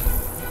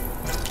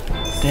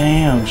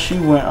 Damn, she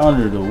went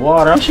under the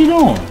water. What's she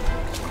doing?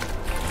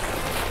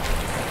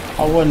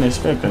 I wasn't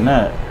expecting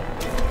that.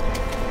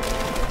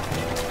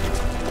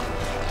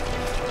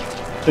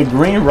 The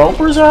green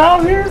ropers are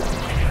out here?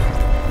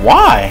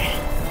 Why?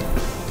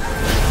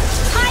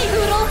 Hi,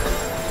 Hoodle!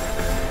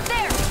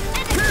 There!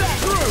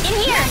 In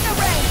here!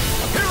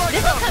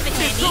 This'll come in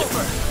handy. A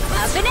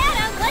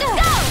banana, let's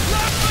go!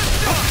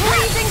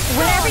 Freezing!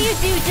 Whatever you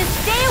do, just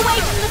stay away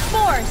from the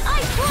spores!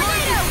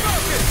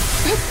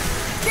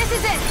 This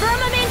is it!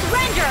 Firmament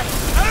Render!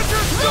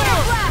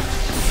 Lunar Blast!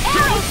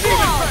 Arrow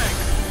Ball!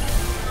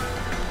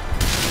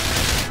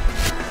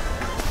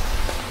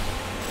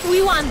 We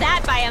won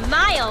that by a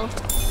mile!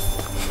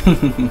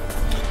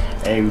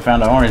 Hey, we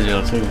found the orange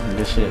deal too.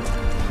 Good shit.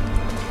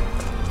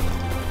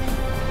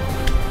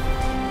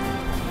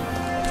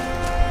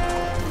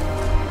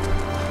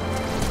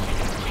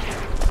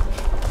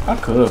 I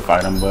could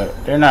fight them, but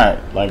they're not,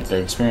 like, the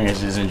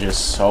experience isn't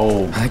just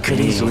so I could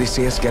big. easily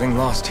see us getting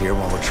lost here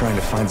while we're trying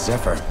to find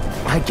Zephyr.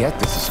 I get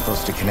this is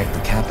supposed to connect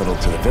the capital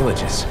to the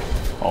villages.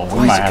 Oh, we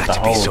Why might has have it to got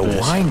to be hold so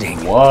this.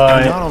 winding?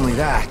 What? And not only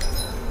that,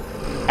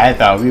 I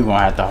thought we were gonna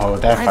have to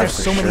hold that why fight there's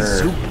for so many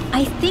sure.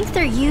 I think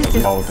they're used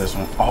as... Hold this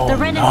one. Oh The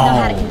Renas know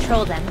how to no.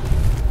 control them.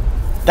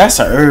 That's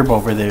a herb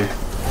over there.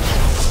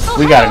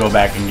 We gotta go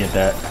back and get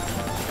that.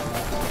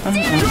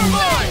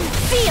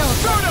 Field!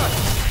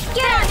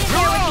 Get out in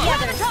there with the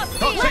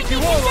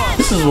others!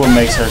 This is what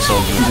makes her so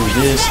good.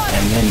 Do this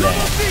and then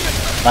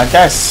that. Like,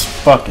 that's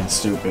fucking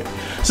stupid.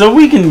 So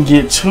we can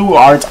get 2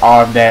 arts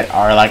off that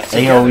are like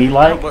AoE that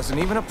like. wasn't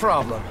even a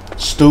problem.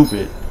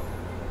 Stupid.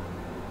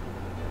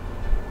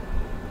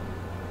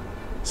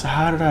 So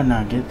how did I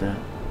not get that?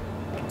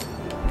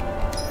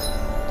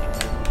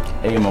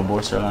 Hey, my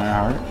boy Sir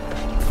Lionheart.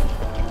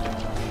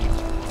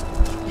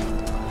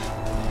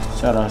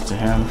 Shout out to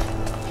him.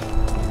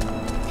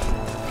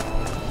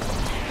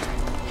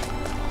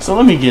 So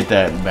let me get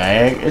that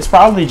bag. It's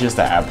probably just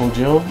an apple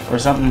gel or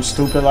something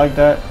stupid like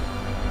that.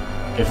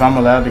 If I'm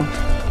allowed to.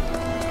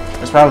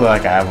 It's probably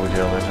like an apple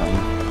gel or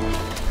something.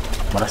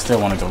 But I still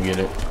want to go get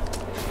it.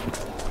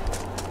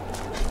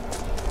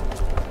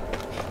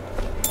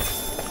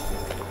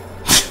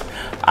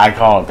 I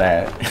called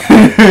that.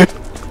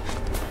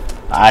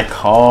 I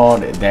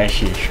called that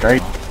shit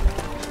straight.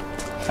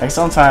 Like,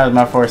 sometimes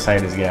my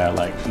foresight is, yeah,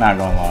 like, not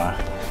gonna lie.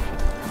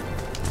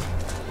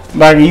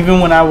 Like, even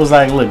when I was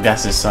like, look,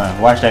 that's his son.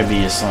 Watch that be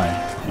his son.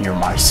 You're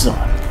my son.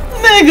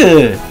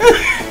 Nigga!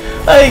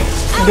 Like,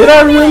 did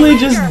I really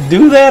just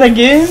do that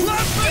again?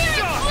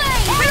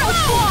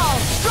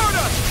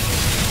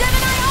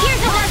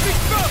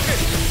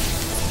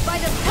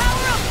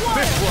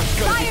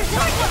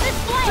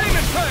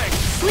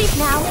 Sleep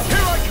now. Here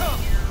I come.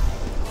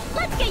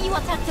 Let's get you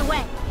all tucked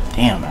away.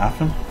 Damn,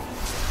 Alphen.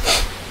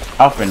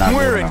 Alphen not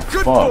giving a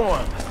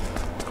fuck.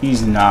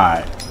 He's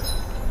not.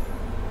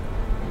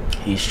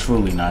 He's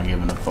truly not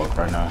giving a fuck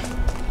right now.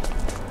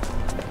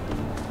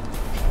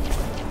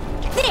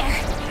 There.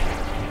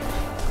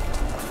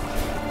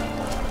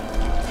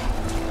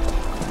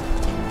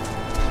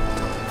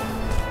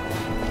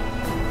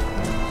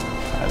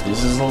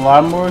 This is a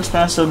lot more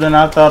expensive than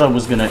I thought it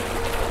was gonna.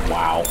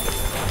 Wow.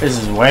 This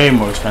is way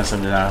more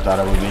expensive than I thought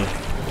it would be.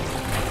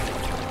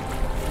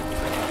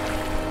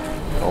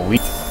 A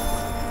week.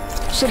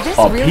 Should this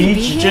A really be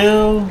peach here?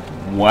 gel?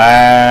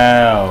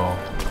 Wow.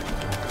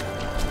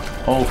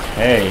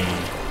 Okay.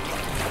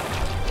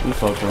 We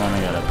fucked around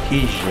and got a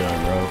peach gel,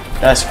 bro.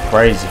 That's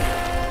crazy.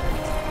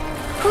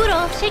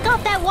 Poodle, shake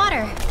off that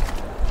water.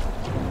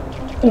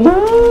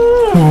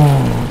 Ooh.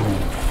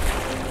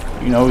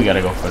 You know we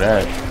gotta go for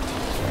that.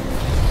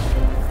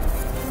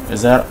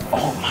 Is that?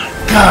 Oh my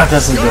god,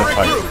 that's a good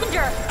fight,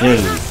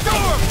 dude.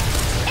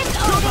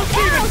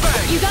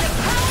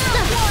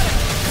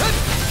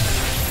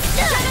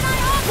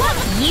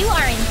 You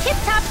are in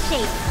tip-top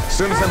shape. As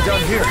soon as I'm done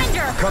here,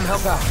 come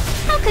help out.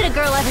 How could a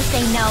girl ever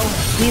say no?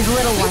 These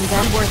little ones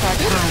aren't worth our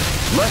time.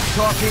 Less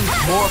talking,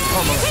 more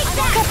pummeling.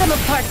 Cut them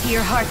apart to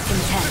your heart's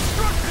content.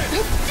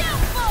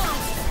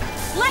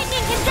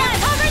 Lightning condemn!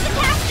 Cover the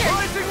caster!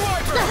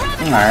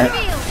 Alright,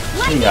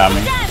 you got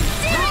me.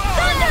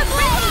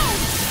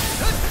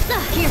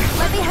 Here,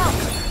 let me help.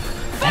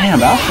 Damn,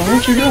 Alphen,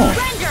 what you doing?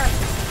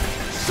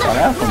 Oh,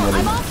 Alphen would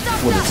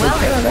have took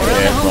care of that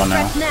ass by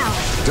now.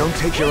 Don't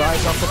take your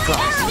eyes off the prize.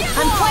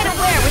 I'm quite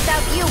aware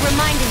without you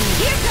reminding me.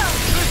 Here goes!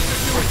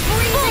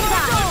 Freezing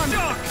time!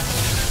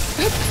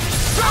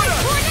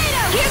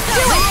 Tornado! Here's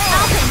to it!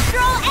 Alphen,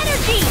 throw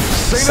energy!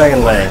 Say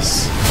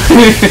less.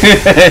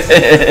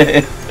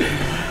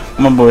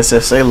 My boy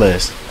said say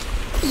less.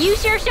 You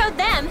sure showed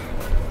them.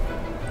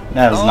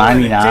 That was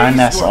 99,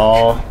 that's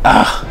all.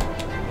 Ah.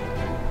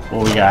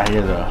 What we got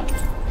here though?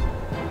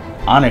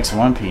 Onyx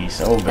One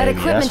Piece. Oh baby, That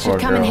equipment that's for a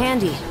should come in girl.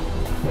 handy.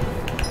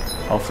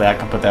 Hopefully I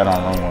can put that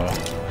on Rinwell.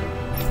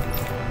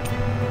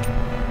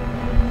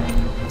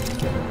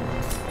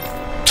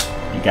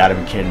 You gotta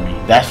be kidding me.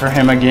 That's for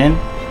him again?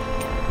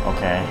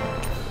 Okay.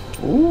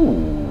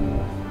 Ooh.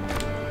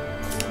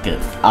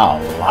 Good.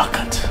 I'll lock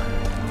it.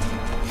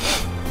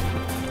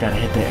 Gotta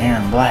hit the air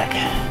in black.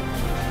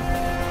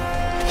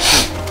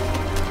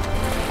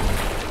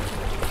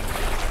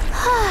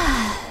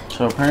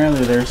 So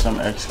apparently there's some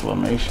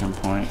exclamation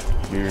point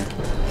here.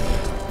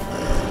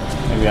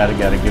 Maybe I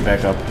gotta get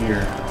back up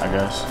here, I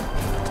guess.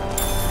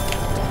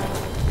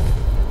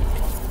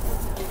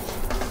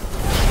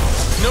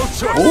 No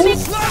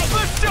choice.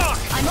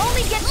 I'm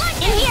only getting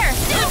in here.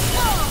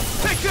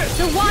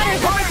 The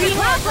waters are free.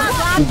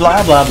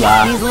 Blah blah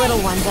blah. These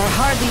little ones are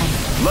hardly.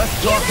 Less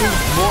talking,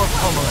 more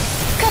pummeling.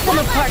 Cut them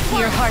apart to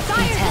your heart's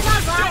content.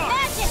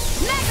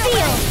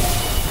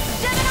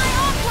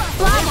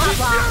 Blah blah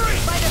blah.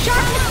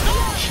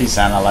 She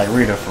sounded like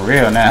Rita for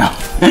real now.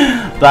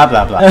 Blah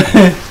blah blah.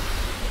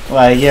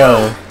 Like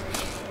yo.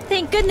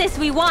 Thank goodness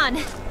we won.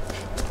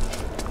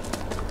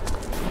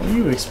 Were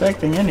you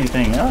expecting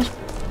anything else?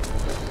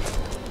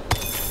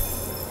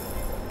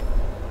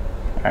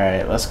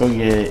 Alright, let's go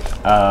get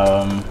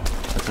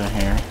what's in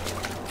here.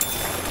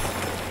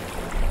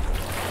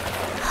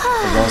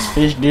 Those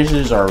fish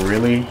dishes are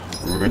really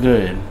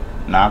good.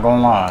 Not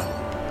gonna lie.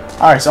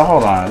 Alright, so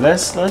hold on.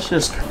 Let's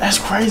just that's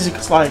crazy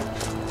cause like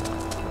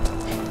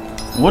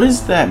what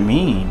does that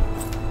mean?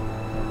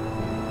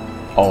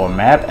 Oh, a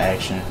map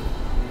action.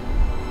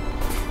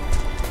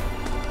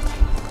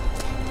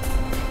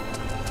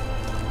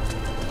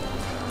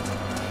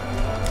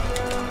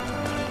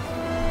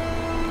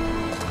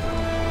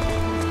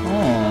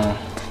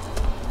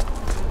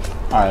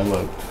 Alright,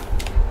 look.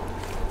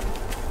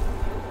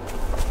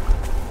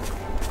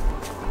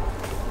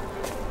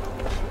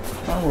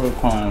 My world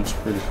climbs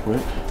pretty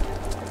quick.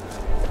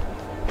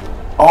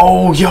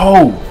 Oh,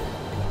 yo!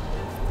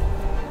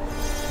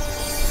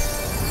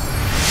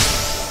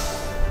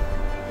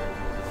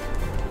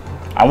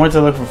 I went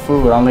to look for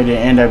food, only to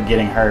end up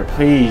getting hurt.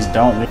 Please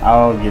don't.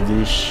 I'll give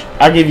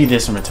you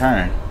this in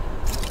return.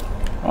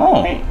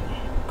 Oh,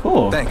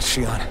 cool. Thanks,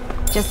 Shionne.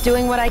 Just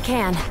doing what I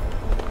can.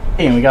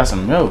 Hey, and we got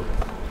some milk.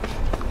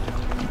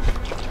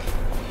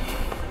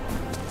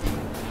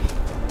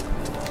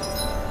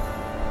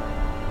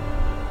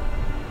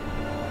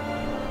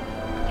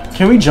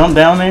 Can we jump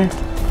down there?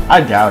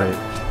 I doubt it.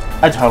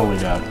 I totally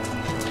doubt it.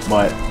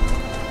 But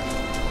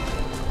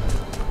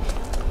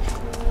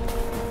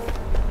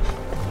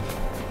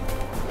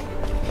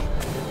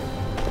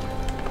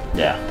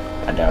yeah,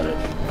 I doubt it.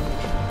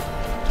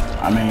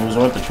 I mean, it was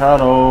worth the try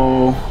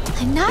though.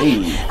 I'm not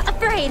Hey.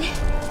 afraid.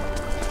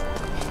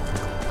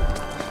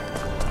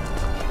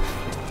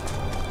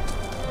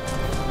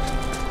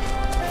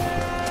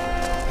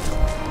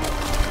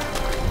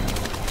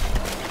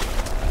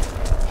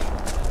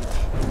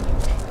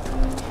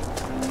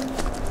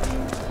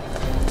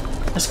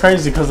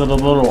 crazy because of the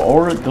little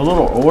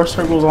ore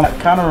circles on it.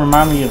 Kind of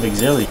remind me of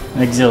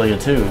Exilia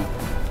too.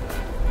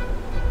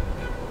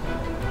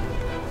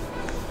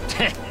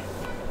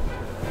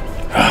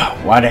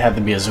 Why'd it have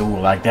to be a zoo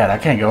like that? I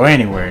can't go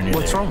anywhere near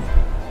What's there. wrong?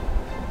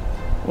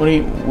 What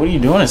are you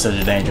doing in such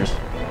a dangerous?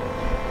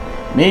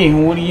 Me?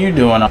 What are you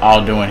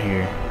doing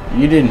here?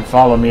 You didn't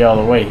follow me all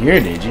the way here,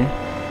 did you?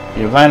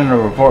 You're planning to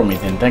report me,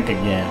 then think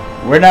again.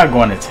 We're not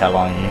going to tell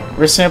on you.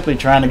 We're simply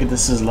trying to get the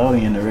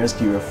Cislodian to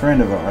rescue a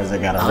friend of ours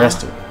that got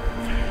arrested.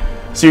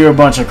 So you're a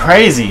bunch of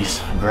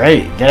crazies.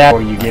 Great. Get out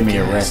before you get me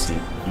arrested.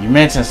 You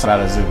mentioned something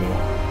about a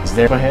Zugu. Is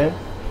there ahead?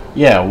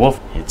 Yeah, wolf.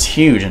 It's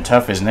huge and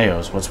tough as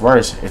nails. What's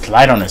worse, it's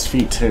light on his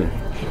feet too.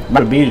 You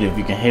might beat it if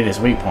you can hit his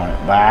weak point,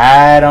 but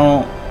I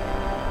don't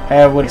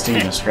have what to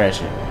even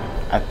scratch it.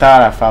 I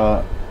thought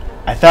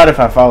if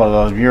I follow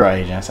those bureau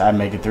agents, I'd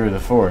make it through the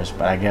forest,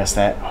 but I guess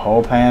that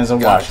whole plan's a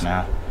wash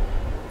now.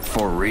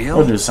 For real?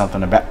 We'll do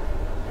something about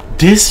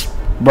this,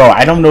 bro.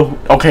 I don't know.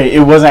 Okay,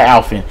 it wasn't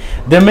Alphen.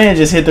 The man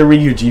just hit the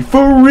Ryuji.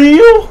 For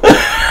real?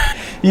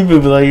 You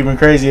people are even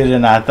crazier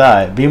than I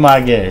thought. Be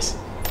my guest.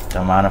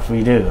 Don't mind if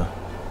we do.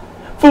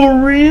 For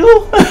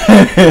real?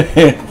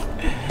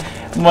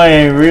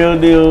 Man, real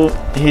deal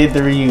hit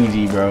the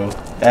Ryuji, bro.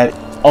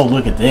 Oh,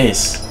 look at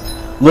this.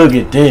 Look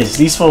at this.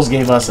 These folks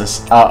gave us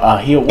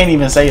a heal. Can't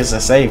even say it's a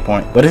save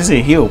point, but it's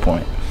a heal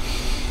point.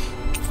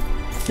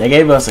 They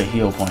gave us a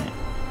heal point.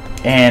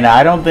 And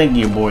I don't think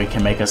your boy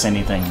can make us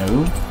anything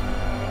new.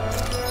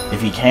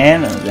 If he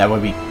can, that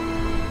would be...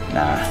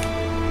 Nah.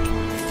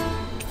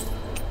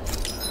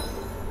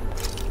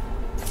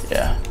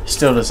 Yeah,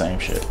 still the same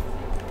shit.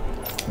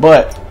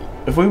 But,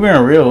 if we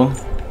were real,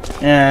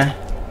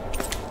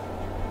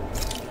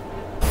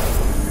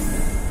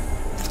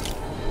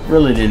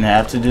 really didn't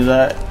have to do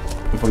that.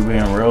 If we're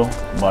being real,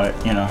 but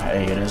you know,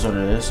 hey, it is what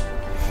it is.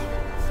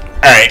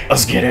 Alright,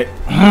 let's get it.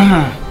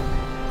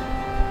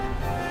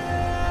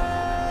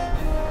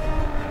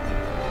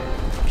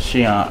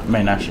 Shionne,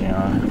 man, not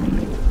Shionne.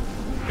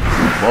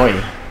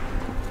 Boy.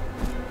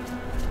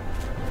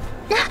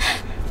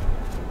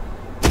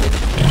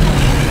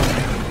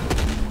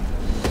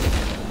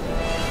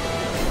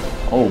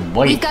 Oh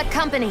boy. We've got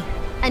company,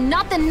 and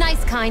not the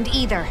nice kind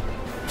either.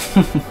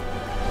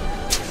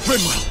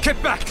 Rinwell,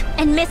 get back!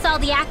 And miss all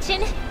the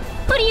action?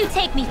 Who do you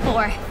take me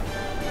for?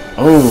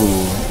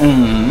 Oh.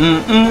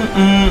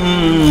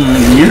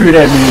 You hear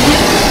that music?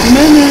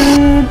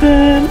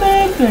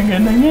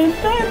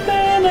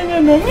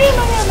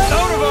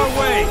 Out of our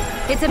way!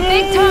 It's a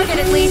big target,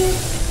 at least.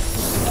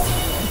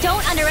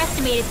 Don't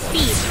underestimate its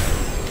speed.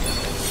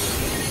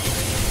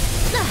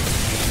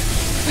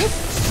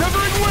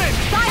 Severing wind!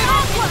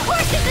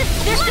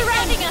 They're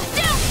surrounding us!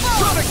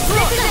 Sonic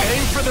thrust!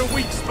 Aim for the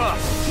weak spot!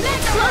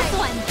 Close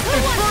one!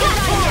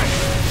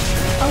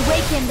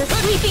 Awaken the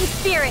sleeping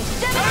spirit!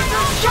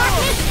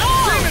 Sharpness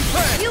on! Demon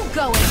Fang! You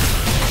going?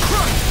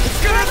 It's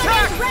gonna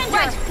attack!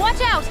 Right,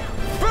 watch out!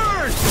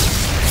 Burn!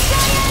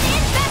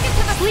 Back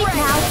into the Sleep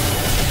now!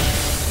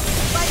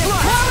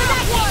 Where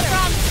that came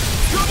from?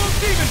 Double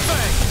Demon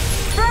Fang!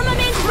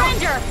 Firmament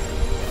render!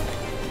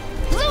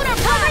 Lunar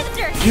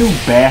Harvester! You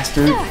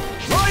bastard.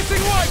 Rising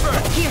Wyvern!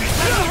 Here,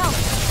 let me help.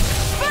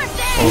 First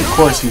aid! Oh, of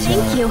course he's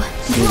gonna Thank you.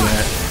 do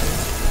that.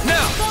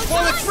 Now,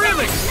 while it's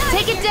reeling!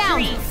 Take it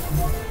down!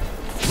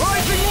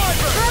 Rising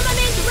Wyvern!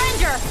 Firmament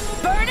render!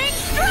 Burning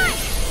strike!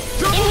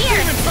 Double In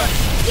here. Demon Fang!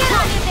 Get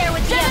on in there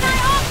with Gemini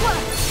Aqua!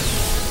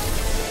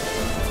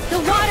 The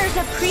waters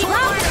of Creed.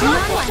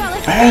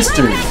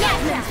 Bastard!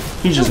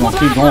 He's just gonna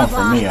keep going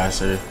for me, I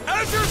said.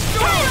 Azure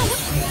Storm!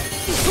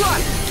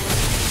 Slap!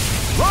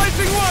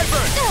 Rising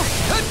Wyvern!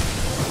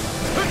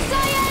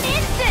 Cyan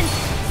Instant!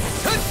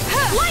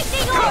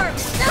 Lightning Orb!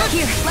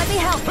 Here, let me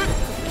help.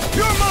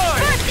 You're mine!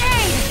 First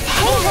aid!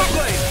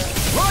 Overblade!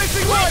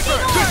 Rising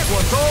Wyvern! This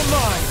one's all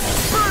mine!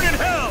 Burn in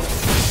hell!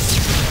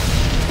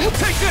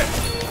 Take this!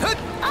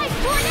 Ice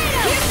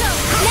Tornado! Here goes!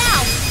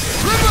 Now!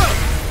 River!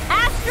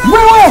 Astro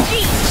Whoa!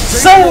 Energy!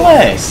 Say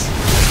less!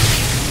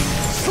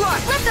 Slap!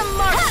 Let the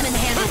marksman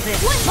handle this!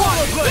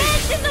 Solar Blade!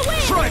 Dance in the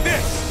wind! Try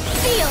this!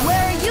 Feel!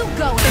 Where are you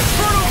going?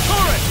 Infernal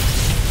Torrent!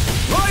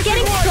 Rising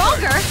Getting Wyvern!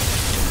 stronger!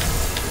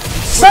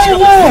 Say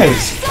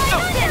less!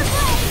 Instant!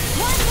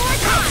 One more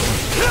time!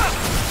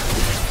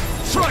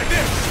 Try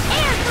this!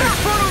 Air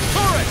thrust! Infernal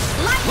Torrent!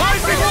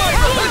 Rising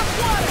Wyvern!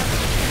 Wyvern!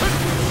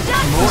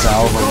 It's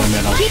over with,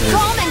 man, I'm Keep sure.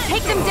 calm and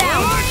take them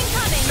down!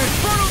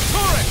 Infernal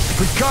Torrent!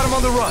 We've got him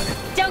on the run!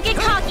 Don't get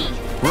cocky!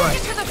 Right.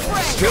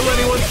 Still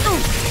anyone?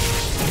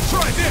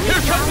 Try this!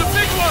 Here comes the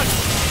big one!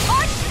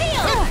 Arch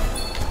Field!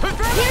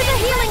 Here's a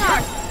healing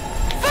arc!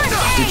 First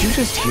aid! Did you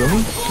just heal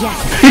me? Yes.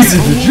 He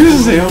said, did you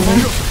just heal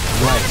me?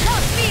 Right.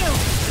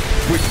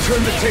 We've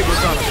turned the tables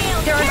on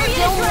him. There are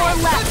still more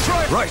left.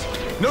 Right.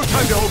 No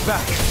time to hold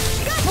back.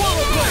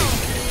 Swallow Blade!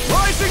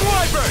 Rising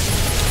Wyvern!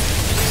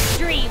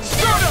 Dream.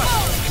 Stardust!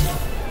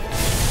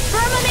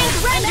 Firmament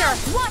render!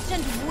 Watch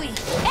and weep!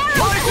 Arrow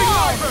Rising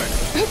claw! Wyvern!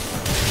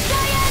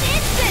 Cyan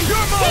instant!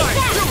 You're mine!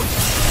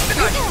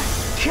 Take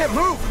that! Can't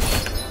move!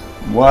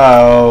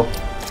 Whoa.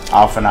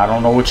 Alphen, I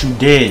don't know what you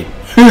did.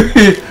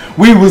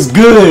 We was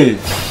good.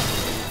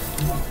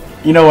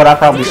 You know what? I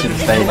probably should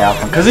have stayed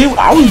out because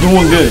I was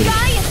doing good.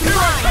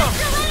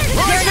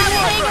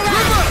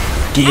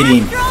 Get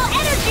him.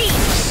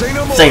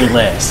 Say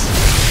less.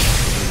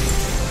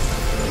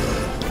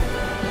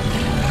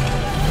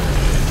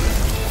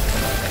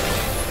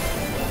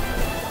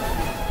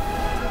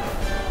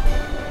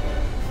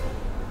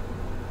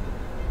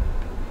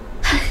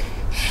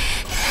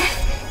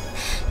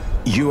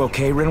 You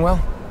okay, Rinwell?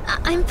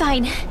 I'm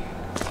fine.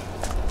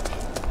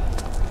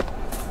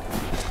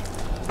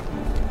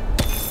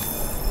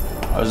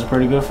 That was a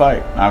pretty good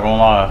fight, not gonna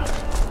lie.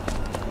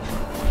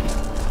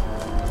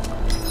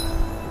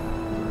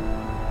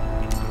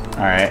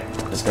 Alright,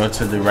 let's go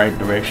to the right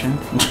direction.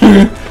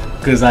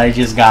 Because I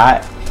just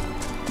got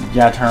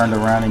turned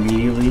around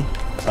immediately.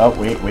 Oh,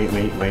 wait.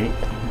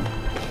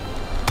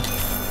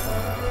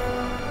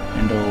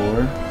 In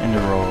the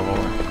roar.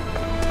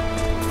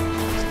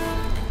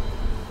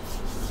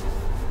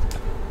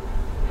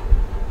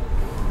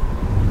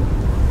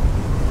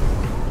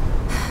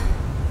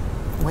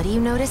 What do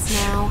you notice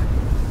now?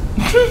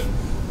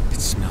 It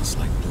smells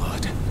like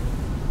blood.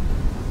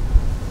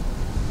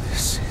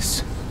 This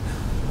is...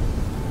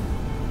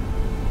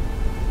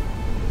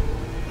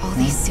 All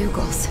these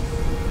Zeugles.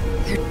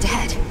 They're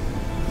dead.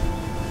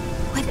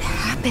 What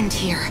happened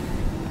here?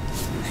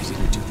 They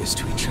didn't do this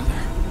to each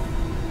other.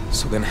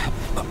 So then how...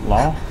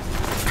 Law?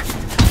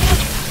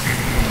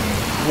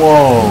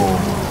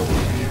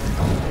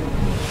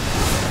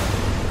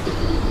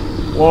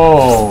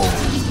 Whoa.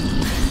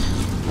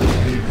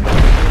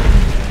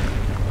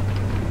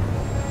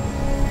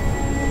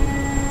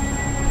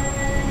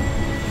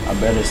 I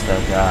bet it's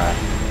that guy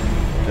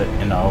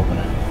in the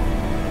opening.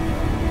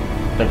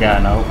 The guy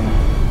in the opening.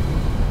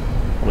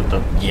 With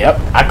the... Yep,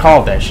 I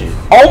called that shit.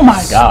 Oh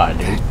my god,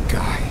 dude. That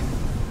guy.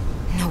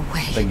 No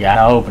way. The guy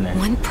in the opening.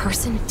 One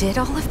person did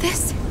all of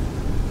this?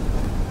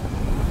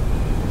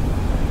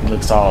 He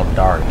looks all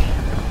dark.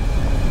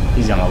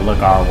 He's gonna look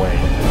our way.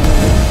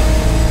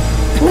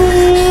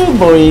 Ooh,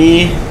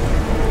 boy.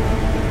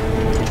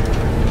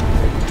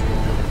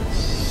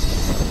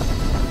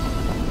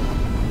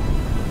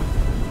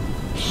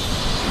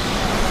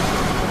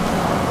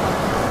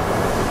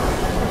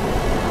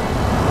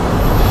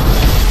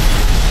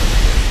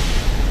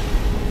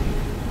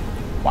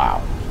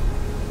 Wow.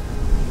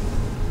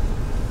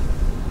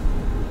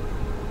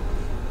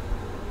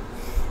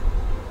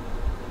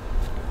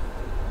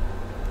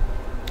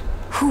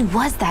 Who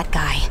was that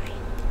guy?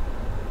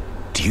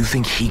 Do you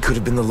think he could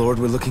have been the Lord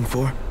we're looking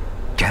for?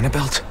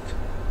 Ganabelt?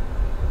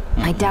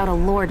 I doubt a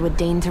lord would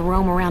deign to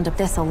roam around up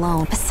this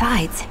alone.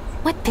 Besides,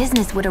 what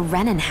business would a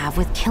Renan have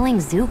with killing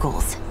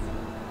Zeugles?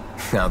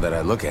 Now that I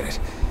look at it,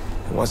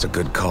 it was a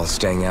good call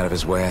staying out of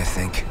his way, I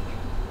think.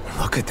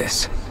 Look at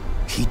this.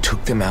 He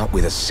took them out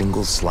with a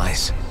single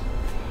slice.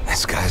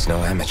 This guy's no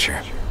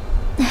amateur.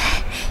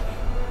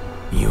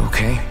 You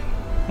okay?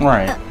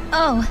 Right.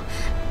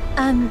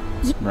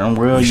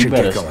 Rinwell, you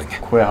better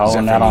quit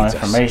holding out on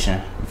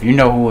information. If you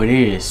know who it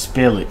is,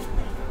 spill it.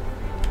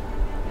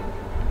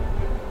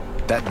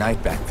 That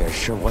knight back there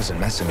sure wasn't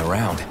messing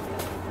around.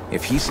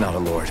 If he's not a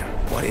lord,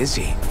 what is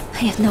he? I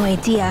have no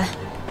idea.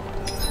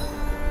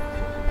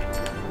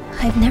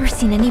 I've never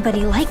seen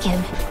anybody like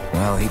him.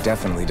 Well, he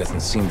definitely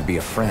doesn't seem to be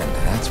a friend,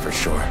 that's for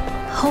sure.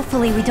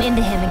 Hopefully we don't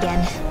into him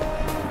again.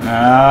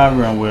 Nah,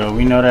 Rinwell,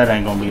 we know that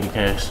ain't gonna be the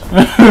case.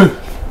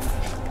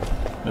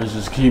 Let's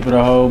just keep it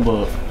a whole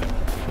book.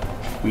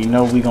 We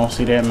know we gonna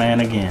see that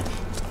man again.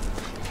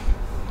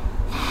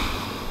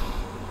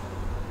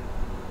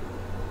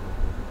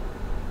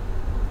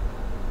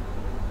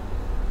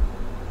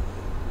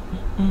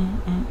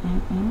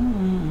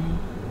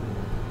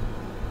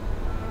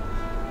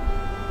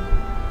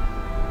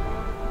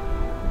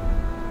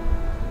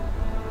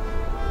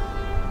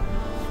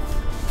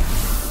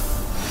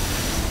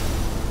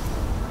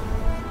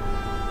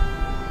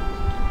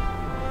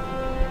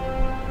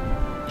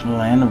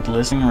 Land of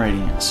glistening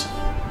radiance.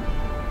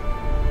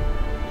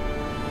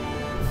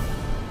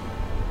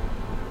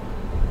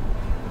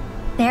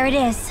 There it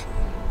is.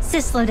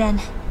 Sisloden.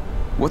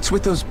 What's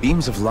with those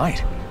beams of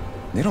light?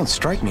 They don't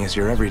strike me as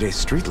your everyday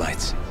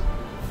streetlights.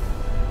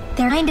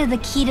 They're kind of the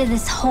key to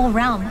this whole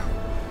realm.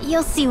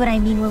 You'll see what I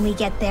mean when we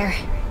get there.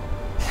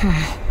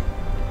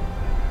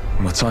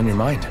 What's on your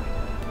mind?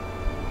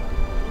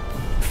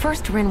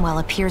 First, Rinwell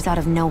appears out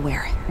of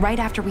nowhere, right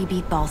after we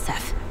beat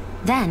Balseph.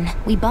 Then,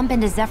 we bump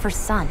into Zephyr's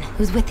son,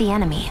 who's with the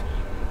enemy.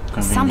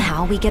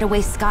 Somehow, we get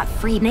away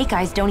scot-free. Snake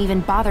Eyes don't even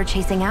bother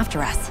chasing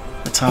after us.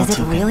 Is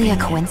it really a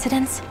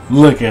coincidence?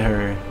 Look at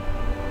her.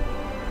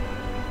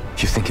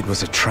 You think it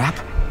was a trap?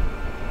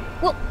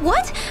 Well,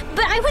 what?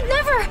 But I would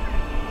never...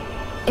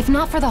 If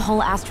not for the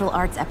whole Astral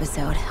Arts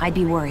episode, I'd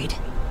be worried.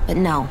 But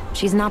no,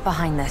 she's not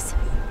behind this.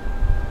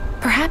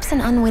 Perhaps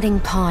an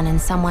unwitting pawn in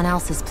someone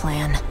else's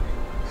plan.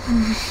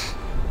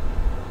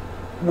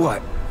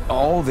 What?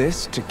 All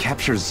this to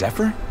capture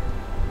Zephyr?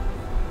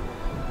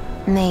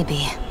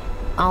 Maybe.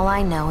 All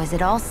I know is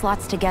it all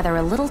slots together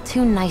a little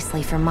too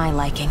nicely for my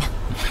liking.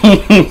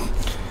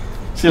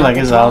 She like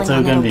it's all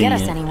too Get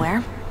us convenient.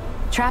 anywhere.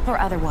 Trap or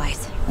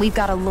otherwise, we've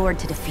got a lord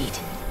to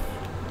defeat.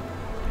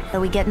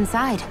 So we get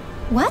inside.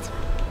 What?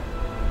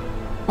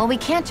 Well, we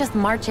can't just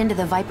march into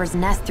the Viper's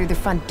nest through the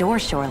front door,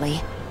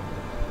 surely.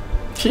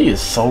 She is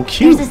so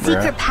cute, There's a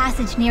secret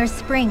passage near a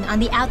spring on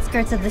the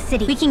outskirts of the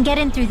city. We can get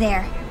in through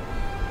there.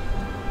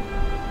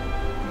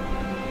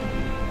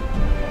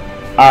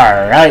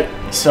 Alright,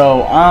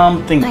 so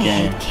I'm thinking...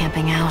 I hate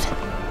camping out.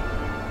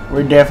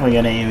 We're definitely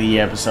gonna end the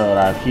episode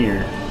out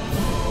here.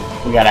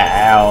 We got an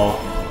owl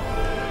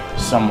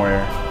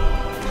somewhere.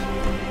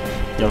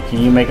 Yo,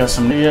 can you make us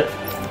some yet?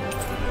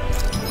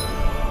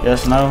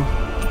 Yes, no?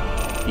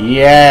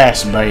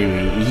 Yes,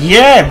 baby.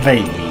 Yeah,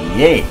 baby.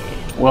 Yeah.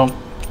 Well,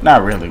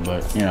 not really,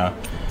 but, you know.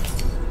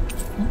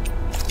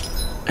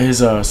 His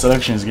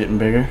selection is getting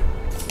bigger.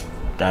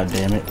 God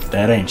damn it.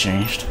 That ain't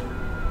changed.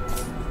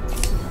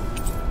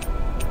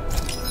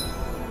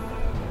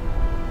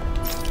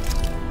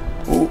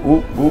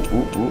 Ooh,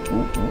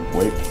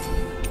 wait.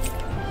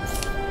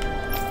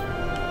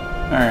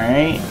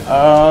 Alright,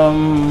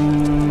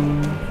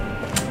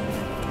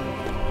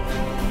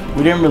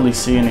 we didn't really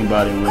see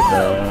anybody with,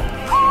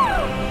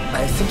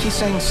 I think he's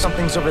saying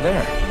something's over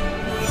there.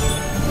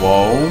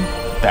 Whoa,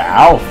 the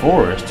Owl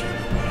Forest.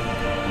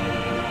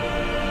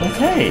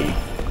 Okay.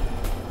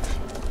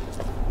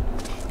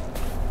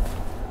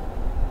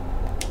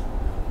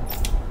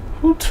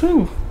 Who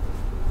to?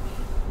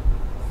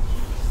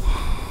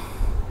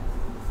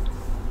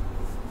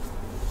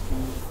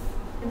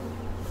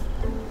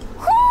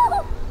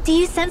 Do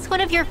you sense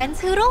one of your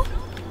friends, Hoodle?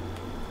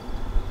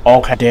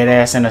 Okay, dead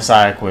ass in a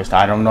side quest.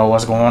 I don't know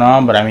what's going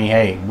on, but I mean,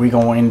 hey, we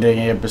gonna end the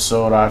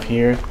episode off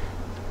here.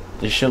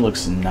 This shit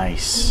looks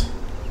nice.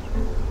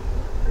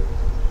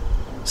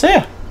 So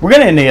yeah, we're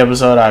gonna end the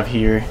episode off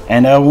here,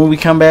 and when we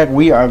come back,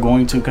 we are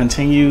going to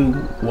continue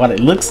what it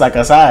looks like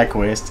a side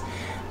quest.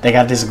 They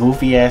got this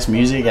goofy ass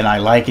music, and I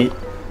like it.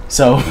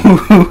 So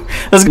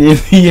let's get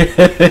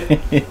the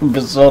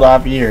episode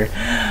off here.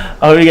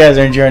 I hope you guys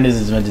are enjoying this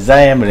as much as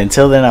I am, but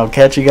until then, I'll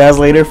catch you guys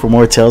later for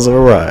more Tales of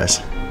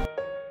Arise.